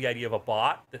just love the idea of a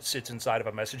bot that sits inside of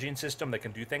a messaging system that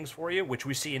can do things for you, which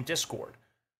we see in Discord.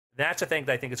 That's a thing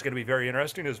that I think is going to be very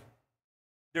interesting. Is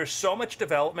there's so much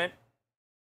development.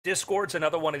 Discord's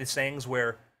another one of these things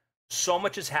where so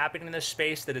much is happening in this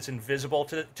space that it's invisible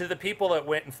to the people that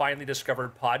went and finally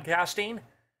discovered podcasting,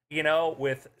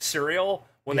 with Serial.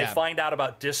 When they find out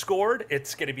about Discord,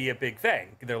 it's going to be a big thing.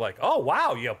 They're like, oh,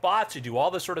 wow, you have bots who do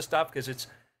all this sort of stuff because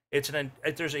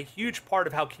there's a huge part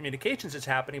of how communications is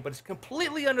happening, but it's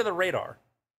completely under the radar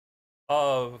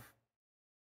of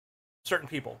certain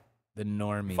people. The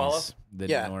normies. Follow? The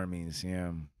Yeah. normies,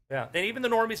 yeah. Yeah, and even the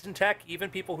normies in tech, even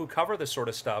people who cover this sort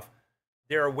of stuff,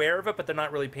 they're aware of it, but they're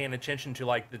not really paying attention to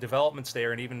like the developments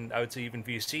there, and even I would say even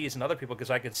VCs and other people,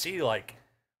 because I could see like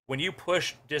when you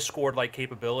push Discord-like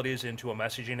capabilities into a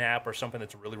messaging app or something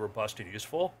that's really robust and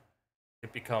useful,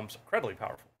 it becomes incredibly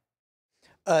powerful.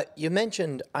 You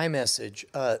mentioned iMessage.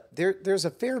 There's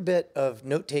a fair bit of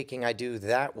note-taking I do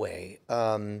that way.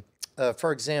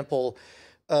 For example,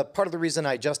 part of the reason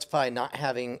I justify not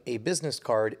having a business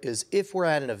card is if we're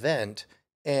at an event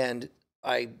and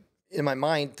I, in my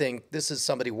mind, think this is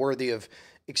somebody worthy of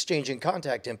exchanging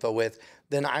contact info with,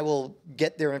 then I will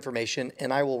get their information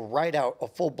and I will write out a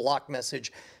full block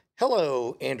message.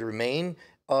 Hello, Andrew Main.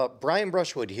 Brian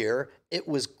Brushwood here. It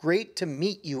was great to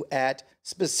meet you at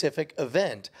specific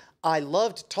event. I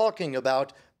loved talking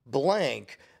about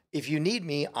blank. If you need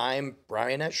me, I'm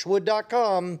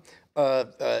brian@schwood.com.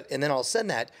 And then I'll send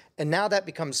that. And now that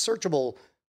becomes searchable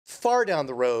far down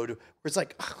the road where it's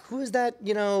like, who is that,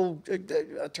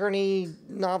 attorney,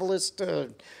 novelist,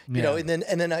 and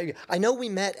then I know we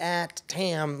met at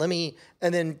TAM,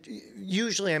 and then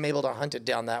usually I'm able to hunt it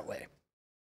down that way.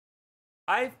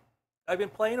 I've been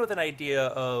playing with an idea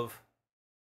of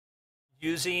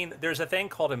there's a thing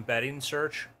called embedding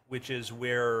search, which is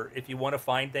where if you want to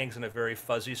find things in a very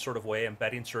fuzzy sort of way,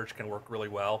 embedding search can work really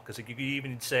well. Because you could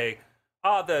even say,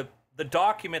 the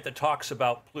document that talks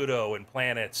about Pluto and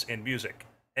planets and music,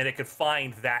 and it could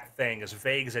find that thing as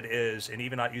vague as it is, and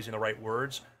even not using the right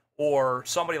words, or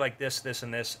somebody like this,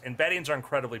 and this. Embeddings are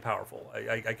incredibly powerful.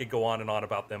 I could go on and on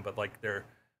about them, but like they're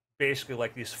basically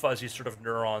like these fuzzy sort of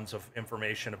neurons of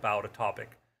information about a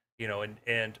topic,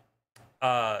 and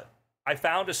I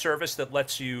found a service that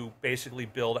lets you basically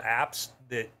build apps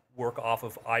that work off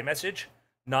of iMessage,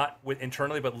 not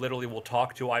internally, but literally will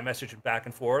talk to iMessage back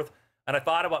and forth. And I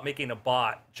thought about making a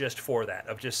bot just for that,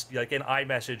 of just like in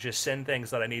iMessage, just send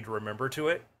things that I need to remember to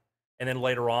it. And then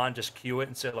later on, just queue it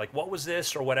and say like, what was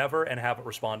this or whatever, and have it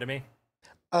respond to me.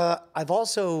 I've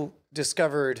also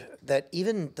discovered that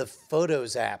even the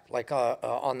Photos app, like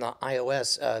on the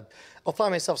iOS, I'll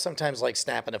find myself sometimes like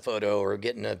snapping a photo or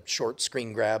getting a short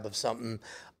screen grab of something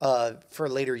for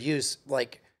later use.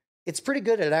 Like, it's pretty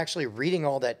good at actually reading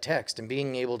all that text and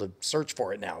being able to search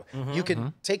for it now. You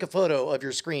can take a photo of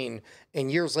your screen and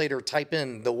years later type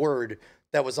in the word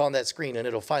that was on that screen and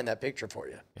it'll find that picture for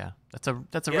you. Yeah, that's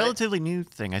a relatively new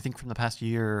thing. I think from the past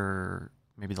year,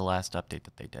 maybe the last update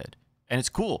that they did. And it's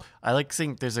cool. I like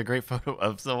seeing there's a great photo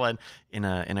of someone in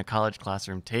a college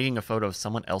classroom taking a photo of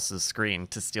someone else's screen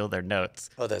to steal their notes.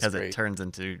 Oh, that's because great. it turns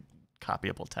into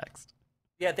copyable text.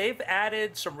 Yeah, they've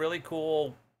added some really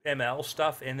cool ML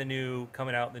stuff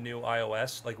coming out in the new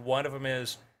iOS. Like one of them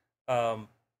is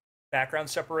background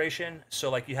separation.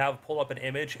 So like you pull up an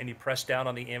image and you press down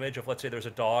on the image of, let's say there's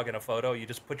a dog in a photo, you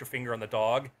just put your finger on the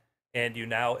dog and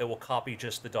it will copy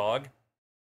just the dog.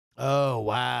 Oh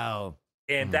wow.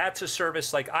 And that's a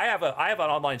service like I have an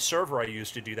online server I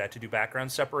use to do that, to do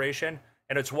background separation.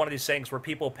 And it's one of these things where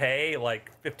people pay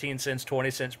like 15 cents,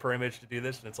 20 cents per image to do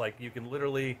this. And it's like you can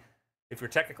literally, if you're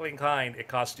technically inclined, it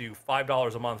costs you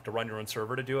 $5 a month to run your own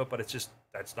server to do it, but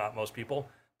that's not most people.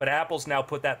 But Apple's now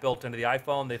put that built into the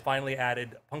iPhone. They finally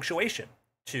added punctuation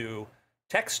to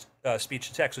text, speech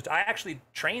to text, which I actually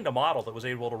trained a model that was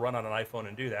able to run on an iPhone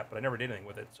and do that, but I never did anything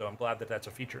with it. So I'm glad that that's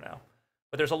a feature now.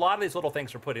 But there's a lot of these little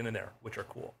things they're putting in there, which are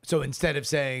cool. So instead of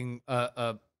saying,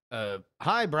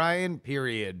 hi, Brian,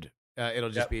 period,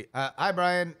 it'll just be, hi,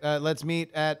 Brian, let's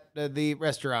meet at the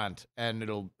restaurant, and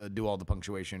it'll do all the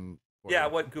punctuation. Yeah,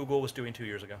 what Google was doing 2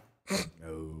 years ago.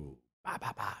 No. Bye,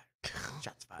 bye, bye.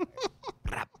 Shots fired.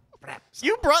 Brap, brap.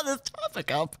 You brought this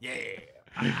topic up. Yeah.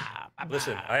 Bye, bye,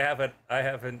 Listen, bye. I have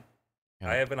an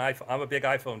iPhone. I'm a big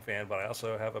iPhone fan, but I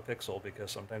also have a Pixel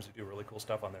because sometimes they do really cool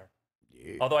stuff on there.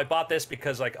 Yeah. Although I bought this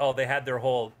because they had their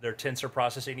tensor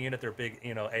processing unit, their big,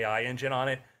 AI engine on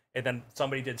it. And then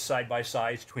somebody did side by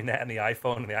sides between that and the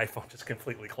iPhone, and the iPhone just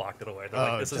completely clocked it away. They're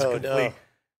like, this is complete. no.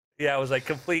 Yeah, it was like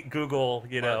complete Google,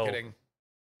 Marketing.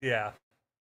 Yeah.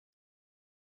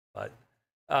 But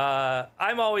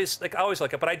I'm always like, I always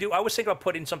look at, but I was thinking about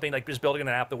putting something like just building an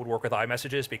app that would work with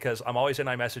iMessages, because I'm always in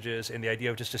iMessages, and the idea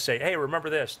of just to say, hey, remember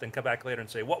this, then come back later and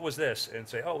say, what was this? And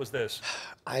say, oh, it was this.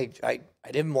 I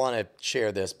didn't want to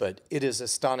share this, but it is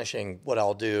astonishing. What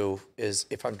I'll do is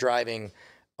if I'm driving,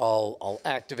 I'll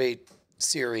activate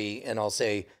Siri and I'll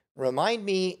say, remind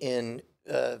me in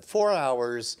 4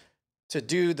 hours to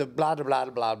do the blah, blah, blah,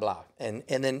 blah, blah. And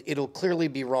then it'll clearly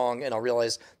be wrong, and I'll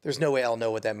realize there's no way I'll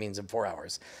know what that means in 4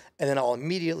 hours. And then I'll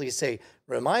immediately say,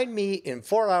 remind me in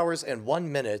 4 hours and 1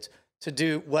 minute to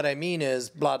do what I mean is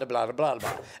blah, blah, blah, blah,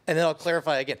 blah. And then I'll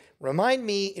clarify again, remind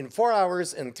me in 4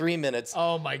 hours and 3 minutes.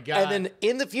 Oh my God. And then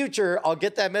in the future, I'll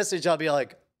get that message. I'll be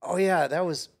like, oh yeah,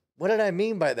 what did I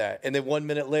mean by that? And then 1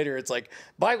 minute later, it's like,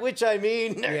 by which I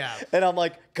mean. Yeah. And I'm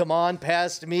like, come on,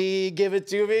 past me, give it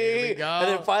to me. Here we go. And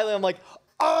then finally, I'm like,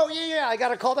 oh yeah, I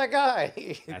gotta call that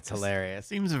guy. That's hilarious.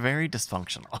 Seems very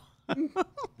dysfunctional.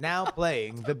 Now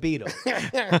playing the Beatles.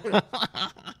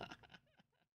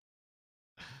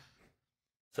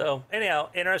 So anyhow,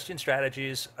 interesting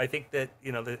strategies. I think that,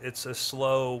 it's a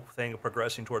slow thing of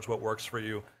progressing towards what works for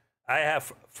you. I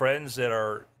have friends that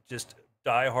are just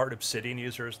diehard Obsidian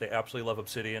users. They absolutely love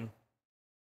Obsidian.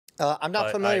 I'm not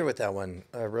But familiar with that one.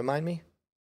 Remind me.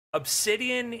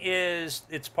 Obsidian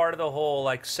it's part of the whole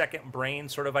like second brain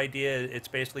sort of idea. It's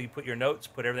basically you put your notes,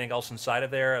 put everything else inside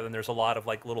of there, and then there's a lot of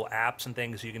like little apps and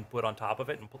things you can put on top of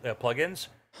it, and plugins.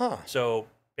 Huh. So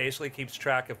basically keeps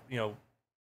track of,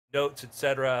 notes,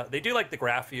 etc. They do like the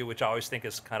graph view, which I always think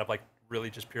is kind of like really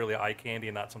just purely eye candy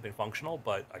and not something functional,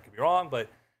 but I could be wrong. But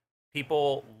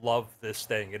people love this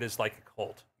thing. It is like a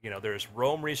cult. There's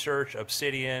Roam Research,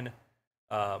 Obsidian,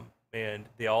 and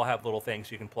they all have little things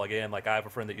you can plug in. Like I have a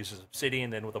friend that uses Obsidian,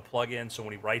 then with a plugin, so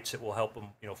when he writes it will help him,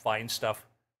 find stuff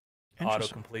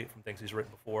Interesting. autocomplete from things he's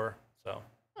written before. So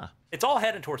Huh. it's all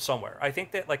heading towards somewhere. I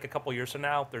think that like a couple years from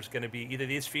now, there's going to be either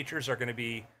these features are going to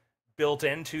be built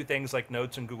into things like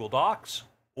Notes and Google Docs,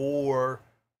 or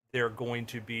we're going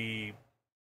to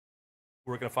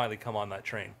finally come on that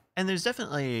train. And there's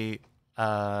definitely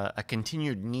a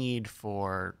continued need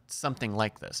for something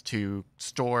like this to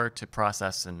store, to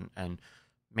process, and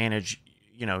manage,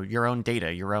 your own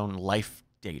data, your own life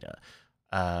data.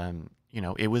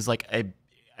 It was like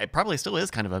it probably still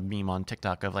is kind of a meme on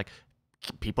TikTok of like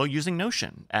people using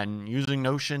Notion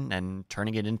and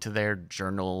turning it into their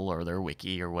journal or their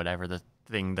wiki or whatever the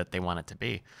thing that they want it to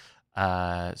be.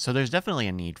 So there's definitely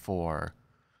a need for,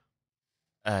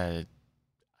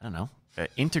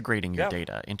 integrating your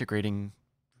data, integrating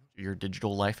your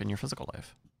digital life and your physical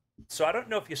life. So I don't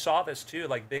know if you saw this too,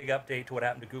 like big update to what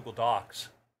happened to Google Docs.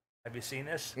 Have you seen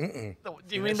this? Mm-mm.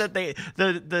 Do you mean that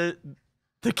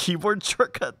the keyboard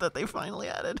shortcut that they finally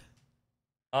added?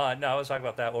 No, I was talking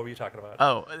about that. What were you talking about?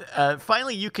 Oh,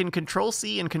 finally you can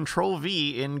Control-C and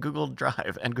Control-V in Google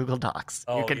Drive and Google Docs.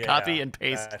 You can copy and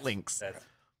paste links.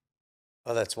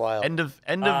 Oh, that's wild. End of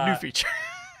new feature.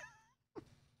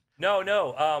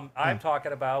 No. I'm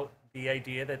talking about the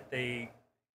idea that they,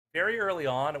 very early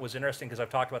on, it was interesting because I've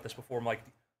talked about this before. I'm like,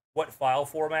 what file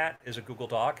format is a Google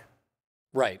Doc?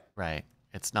 Right. Right.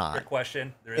 It's Good not.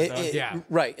 question. There is none. Yeah.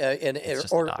 Right.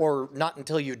 just a doc. Or not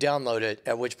until you download it,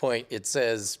 at which point it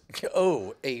says,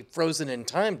 oh, a frozen in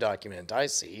time document. I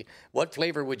see. What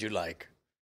flavor would you like?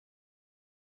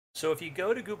 So if you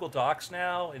go to Google Docs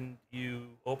now and you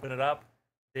open it up,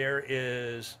 there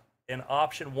is in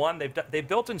option 1, they've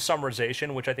built in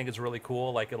summarization, which I think is really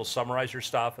cool. Like it'll summarize your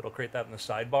stuff. It'll create that in the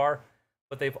sidebar.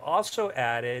 But they've also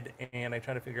added, and I'm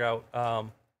trying to figure out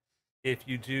if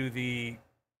you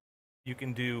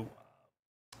can do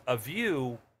a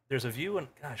view. There's a view, and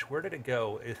gosh, where did it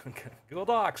go? Google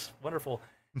Docs, wonderful.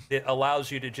 It allows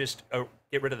you to just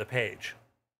get rid of the page.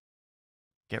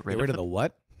 Get Get rid of the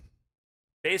what?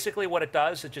 Basically, what it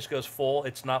does, it just goes full.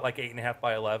 It's not like 8.5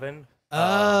 by 11.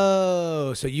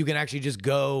 Oh, so you can actually just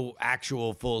go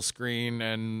actual full screen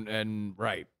and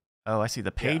right. Oh, I see.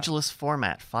 The pageless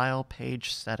format, file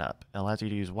page setup. It allows you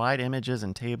to use wide images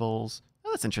and tables.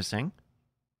 Oh, that's interesting.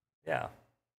 Yeah.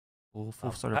 Full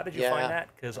sort of. How did you find that?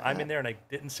 Because I'm in there and I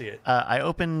didn't see it. I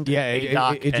opened Yeah, a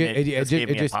doc and it gave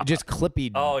me a pop-up. just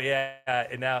clippy. Oh yeah,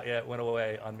 and now it went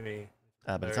away on me.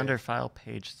 But it's under file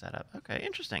page setup. Okay,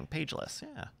 interesting. Pageless.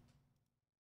 Yeah.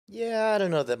 Yeah, I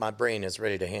don't know that my brain is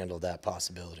ready to handle that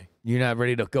possibility. You're not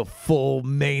ready to go full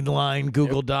mainline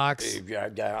Google Docs.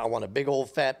 I want a big old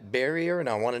fat barrier, and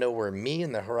I want to know where me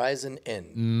and the horizon end.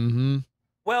 Mm-hmm.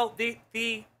 Well, the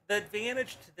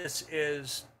advantage to this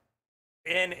is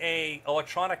in a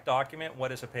electronic document,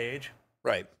 what is a page?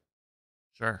 Right.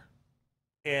 Sure.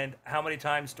 And how many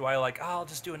times do I I'll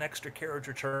just do an extra carriage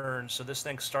return so this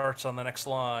thing starts on the next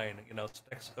line,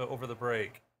 over the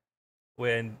break.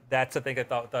 When that's the thing I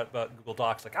thought about Google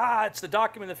Docs, it's the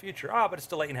document of the future. But it's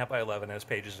still 8.5 by 11 and has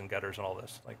pages and gutters and all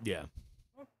this. Yeah.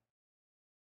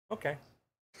 Okay.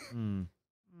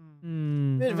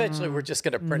 Eventually, we're just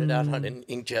going to print it out on an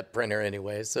inkjet printer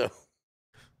anyway, so.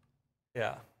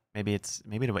 Yeah. Maybe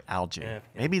it'll be algae. Yeah.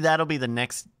 Maybe that'll be the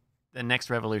next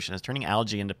revolution is turning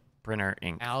algae into printer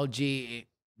ink. Algae,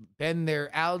 bend their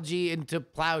algae into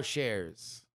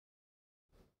plowshares.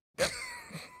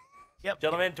 Yep.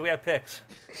 Gentlemen, do we have picks?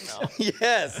 No.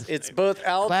 Yes, it's both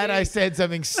algae. Glad I said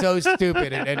something so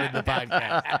stupid and ended the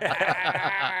podcast.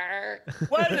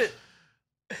 What is it?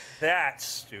 That's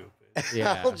stupid.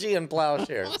 Yeah. Algae and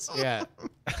plowshares. Yeah.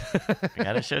 We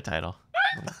got a show title.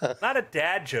 Not a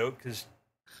dad joke, because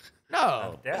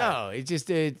No, Yeah. no, it's just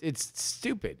it's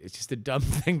stupid. It's just a dumb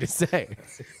thing to say.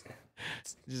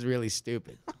 It's just really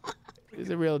stupid. It's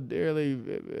a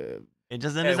really. It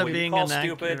just ends up when you being call an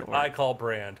stupid, accurate I word. call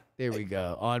brand. There we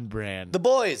go. On brand. The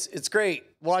Boys. It's great.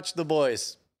 Watch The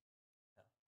Boys.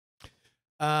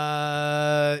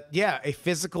 Yeah, a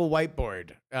physical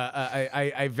whiteboard.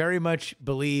 I very much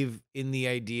believe in the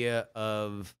idea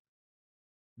of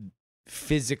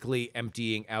physically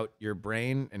emptying out your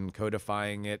brain and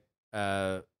codifying it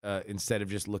instead of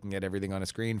just looking at everything on a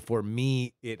screen. For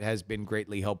me, it has been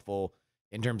greatly helpful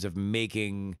in terms of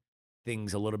making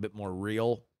things a little bit more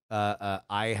real.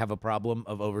 I have a problem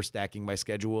of overstacking my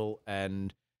schedule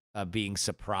and being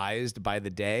surprised by the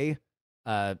day.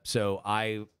 So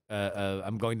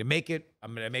I'm going to make it.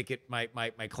 I'm going to make it my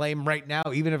claim right now,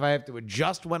 even if I have to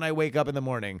adjust when I wake up in the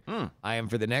morning. I am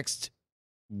for the next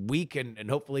week and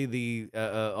hopefully the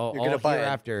all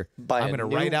hereafter. I'm going to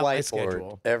write out my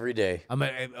schedule every day. I'm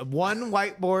one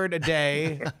whiteboard a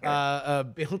day,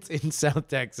 built in South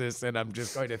Texas, and I'm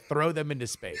just going to throw them into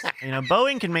space.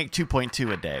 Boeing can make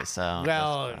 2.2 a day, so.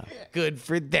 Well, good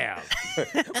for them. Where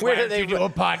Why do don't you do a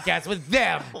podcast with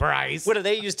them, Bryce? What do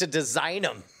they use to design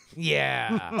them?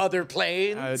 Yeah. Other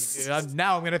planes?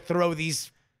 Now I'm gonna throw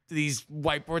these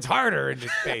whiteboards harder into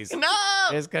space. No!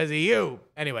 It's because of you.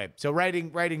 Anyway, so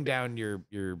writing down your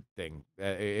thing,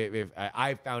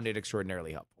 I found it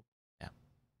extraordinarily helpful.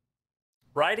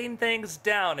 Writing things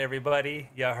down, everybody.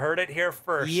 You heard it here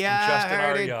first Yeah, from Justin I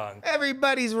heard R. it. Young.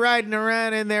 Everybody's riding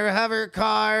around in their hover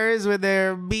cars with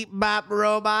their beep bop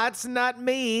robots. Not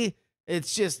me.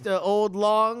 It's just old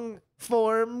long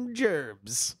form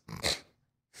gerbs.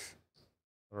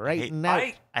 Writing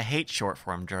out. I hate short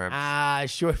form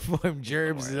gerbs. Short form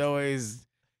gerbs is always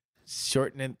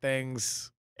shortening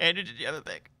things. And did you have a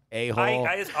pick? A-hole.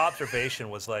 His observation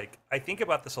was I think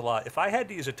about this a lot. If I had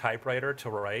to use a typewriter to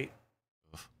write,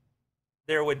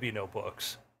 there would be no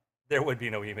books. There would be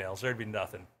no emails. There'd be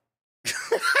nothing.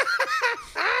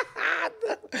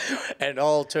 And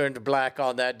all turned black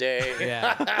on that day.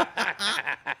 Yeah.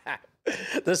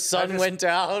 The sun went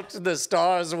out, the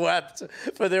stars wept,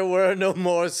 for there were no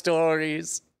more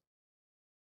stories.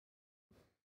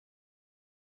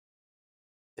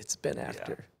 It's been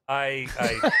after. I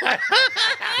I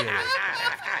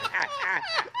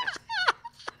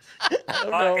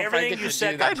don't know if I everything get you to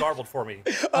said do got that. garbled for me. Oh,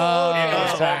 It was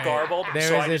all sorry. garbled. There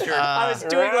so was I just this- heard, I was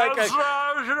doing like a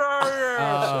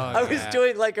Oh,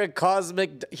 doing like a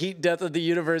cosmic heat death of the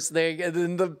universe thing, and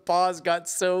then the pause got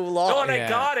so long. No, and Yeah. I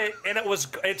got it, and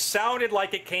it sounded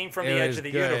like it came from the edge of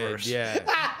the universe. Yeah.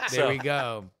 There So- we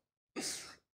go.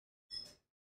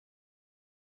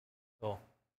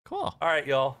 Cool. All right,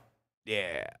 y'all.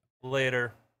 Yeah.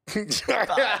 Later.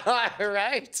 All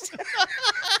right.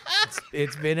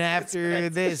 It's been after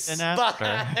this. And after.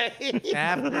 Bye.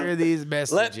 After these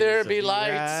messages. Let there be I'll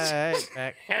lights.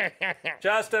 right back.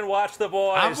 Justin, watch The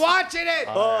Boys. I'm watching it.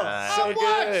 Oh, so I'm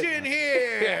good. watching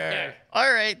here.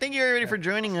 All right. Thank you, everybody, for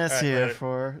joining us All right, here later.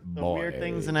 for the Weird Boy.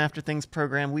 Things and After Things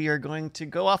program. We are going to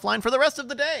go offline for the rest of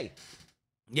the day.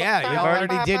 Yeah, y'all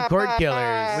already did Court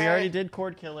Killers. We already did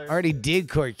Cord Killers. already did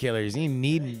Court Killers. You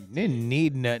didn't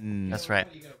need nothing. That's right.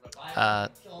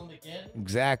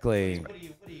 Exactly.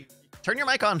 Turn your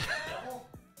mic on.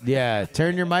 Yeah,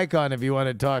 turn your mic on if you want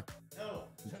to talk.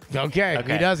 No. Okay,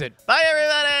 Okay. he does it. Bye,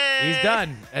 everybody. He's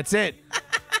done. That's it.